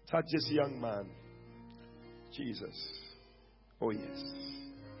 Touch this young man. Jesus. Oh, yes.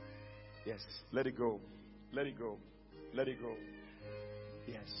 Yes. Let it go. Let it go. Let it go.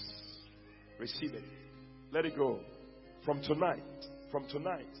 Yes. Receive it. Let it go. From tonight. From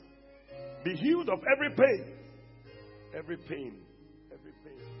tonight. Be healed of every pain. Every pain. Every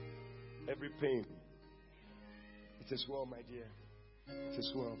pain. Every pain. It is well, my dear. It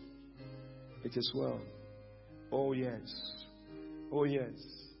is well. It is well. Oh, yes. Oh, yes.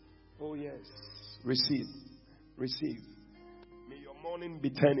 Oh, yes. Receive. Receive. May your morning be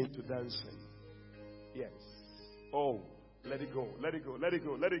turned into dancing. Yes. Oh, let it go. Let it go. Let it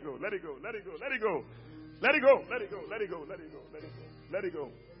go. Let it go. Let it go. Let it go. Let it go. Let it go. Let it go. Let it go. Let it go. Let it go. Let it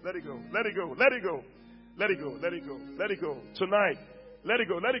go. Let it go. Let it go. Let it go. Let it go. Let it go. Tonight. Let it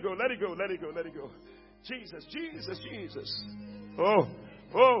go. Let it go. Let it go. Let it go. Let it go. Jesus. Jesus. Jesus. Oh.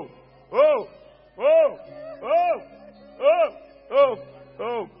 Oh. Oh. Oh. Oh. Oh. Oh.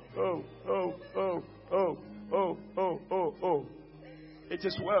 Oh. Oh. Oh. Oh. Oh. Oh. Oh. Oh. Oh. It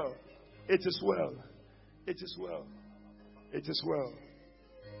is well. It is well. It is well. It is well.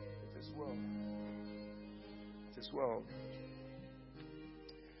 It is well. It is well.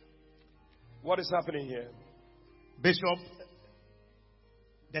 What is happening here? Bishop,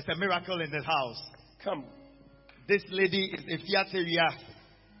 there's a miracle in this house. Come. This lady is a Fiateria,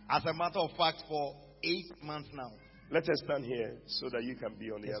 as a matter of fact, for 8 months now. Let us stand here so that you can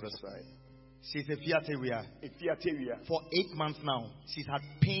be on the other side. She's a Fiateria. A Fiateria. For 8 months now, she's had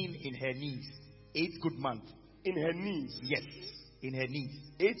pain in her knees. 8 good months. In her knees? Yes, in her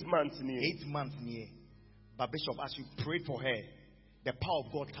knees. 8 months near. 8 months near. But Bishop, as you prayed for her, the power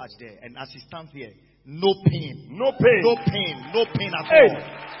of God touched her. And as she stands here, no pain. No pain. No pain. No pain at all.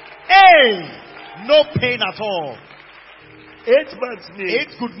 Hey! No pain at all. 8 months near.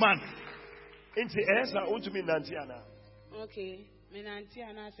 8 good months. Into Esa, Untumi Nantiana. Okay. Me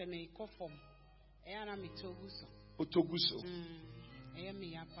Nantiana se me kofom. Eana mi toguso. Otoguso.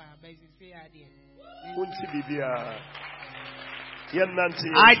 Me yapa, but you say idea.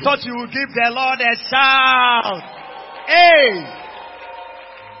 I thought you would give the Lord a shout. Hey!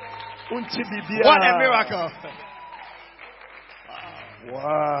 What a miracle.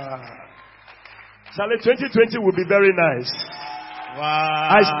 Wow. Charlie, 2020 will be very nice.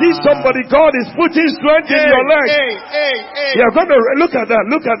 Wow. I see somebody, God is putting strength in your legs. You're going to look at that.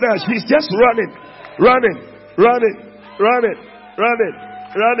 Look at that. She's just running. Running. Running. Running. Running.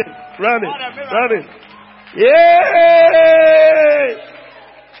 Running. Running. Running. Yay!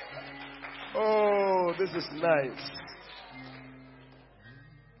 Oh, this is nice.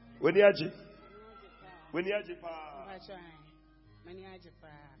 When you aji? When you aji pa?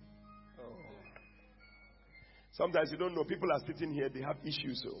 Oh. Sometimes you don't know. People are sitting here. They have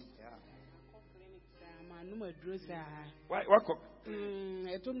issues. So. Why? What?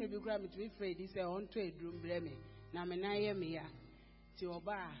 I told me to be afraid. He said, "On trade room, blame me." Now, me na hear me ya. Ti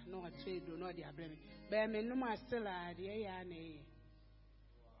oba no trade do no dey blame me. But me no ma still a dey ya na e.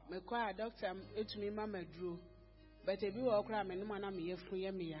 Me kwa doctor etumi mama duro. But e bi wo kra me no ma na me yefu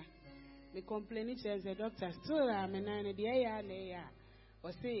ye me ya. Me complain it as a doctor still a me na na dey ya na ya.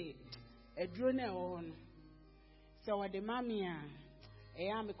 O say e duro na e wo no. So what the mami a e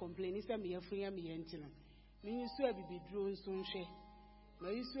ya me complain say me yefu ye me ntino. Me yusu a bibi duro nso nhwe. Me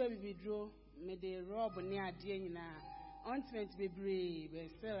yusu a bibi duro me dey rob ni ade nyina. Ointment bebre be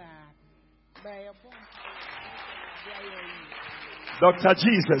still a by your phone. Dr.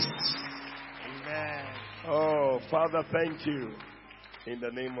 Jesus. Amen. Oh, Father, thank you. In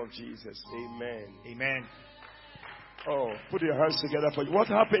the name of Jesus. Amen. Amen. Oh, put your hands together for you. What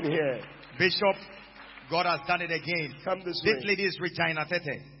happened here? Bishop, God has done it again. Come this This way. lady is Regina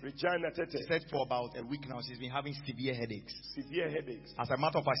Tete. Regina Tete. She said for about a week now she's been having severe headaches. Severe headaches. As a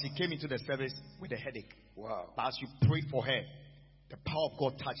matter of fact, she came into the service with a headache. Wow. But as you prayed for her, the power of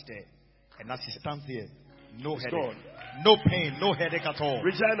God touched her. And as she stands here, no It's headache. gone. No pain, no headache at all.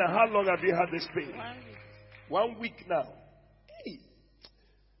 Regina, how long have you had this pain? 1 week now. Hey.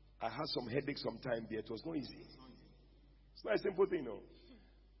 I had some headache sometime there. It was not easy. It's not a simple thing, no.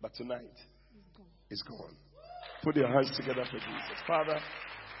 But tonight, it's gone. Put your hands together for Jesus. Father,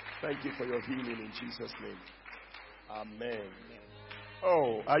 thank you for your healing in Jesus' name. Amen.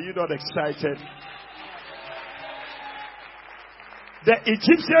 Oh, are you not excited? The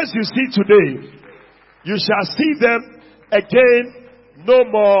Egyptians you see today, you shall see them again no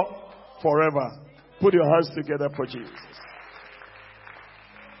more forever. Put your hands together for Jesus.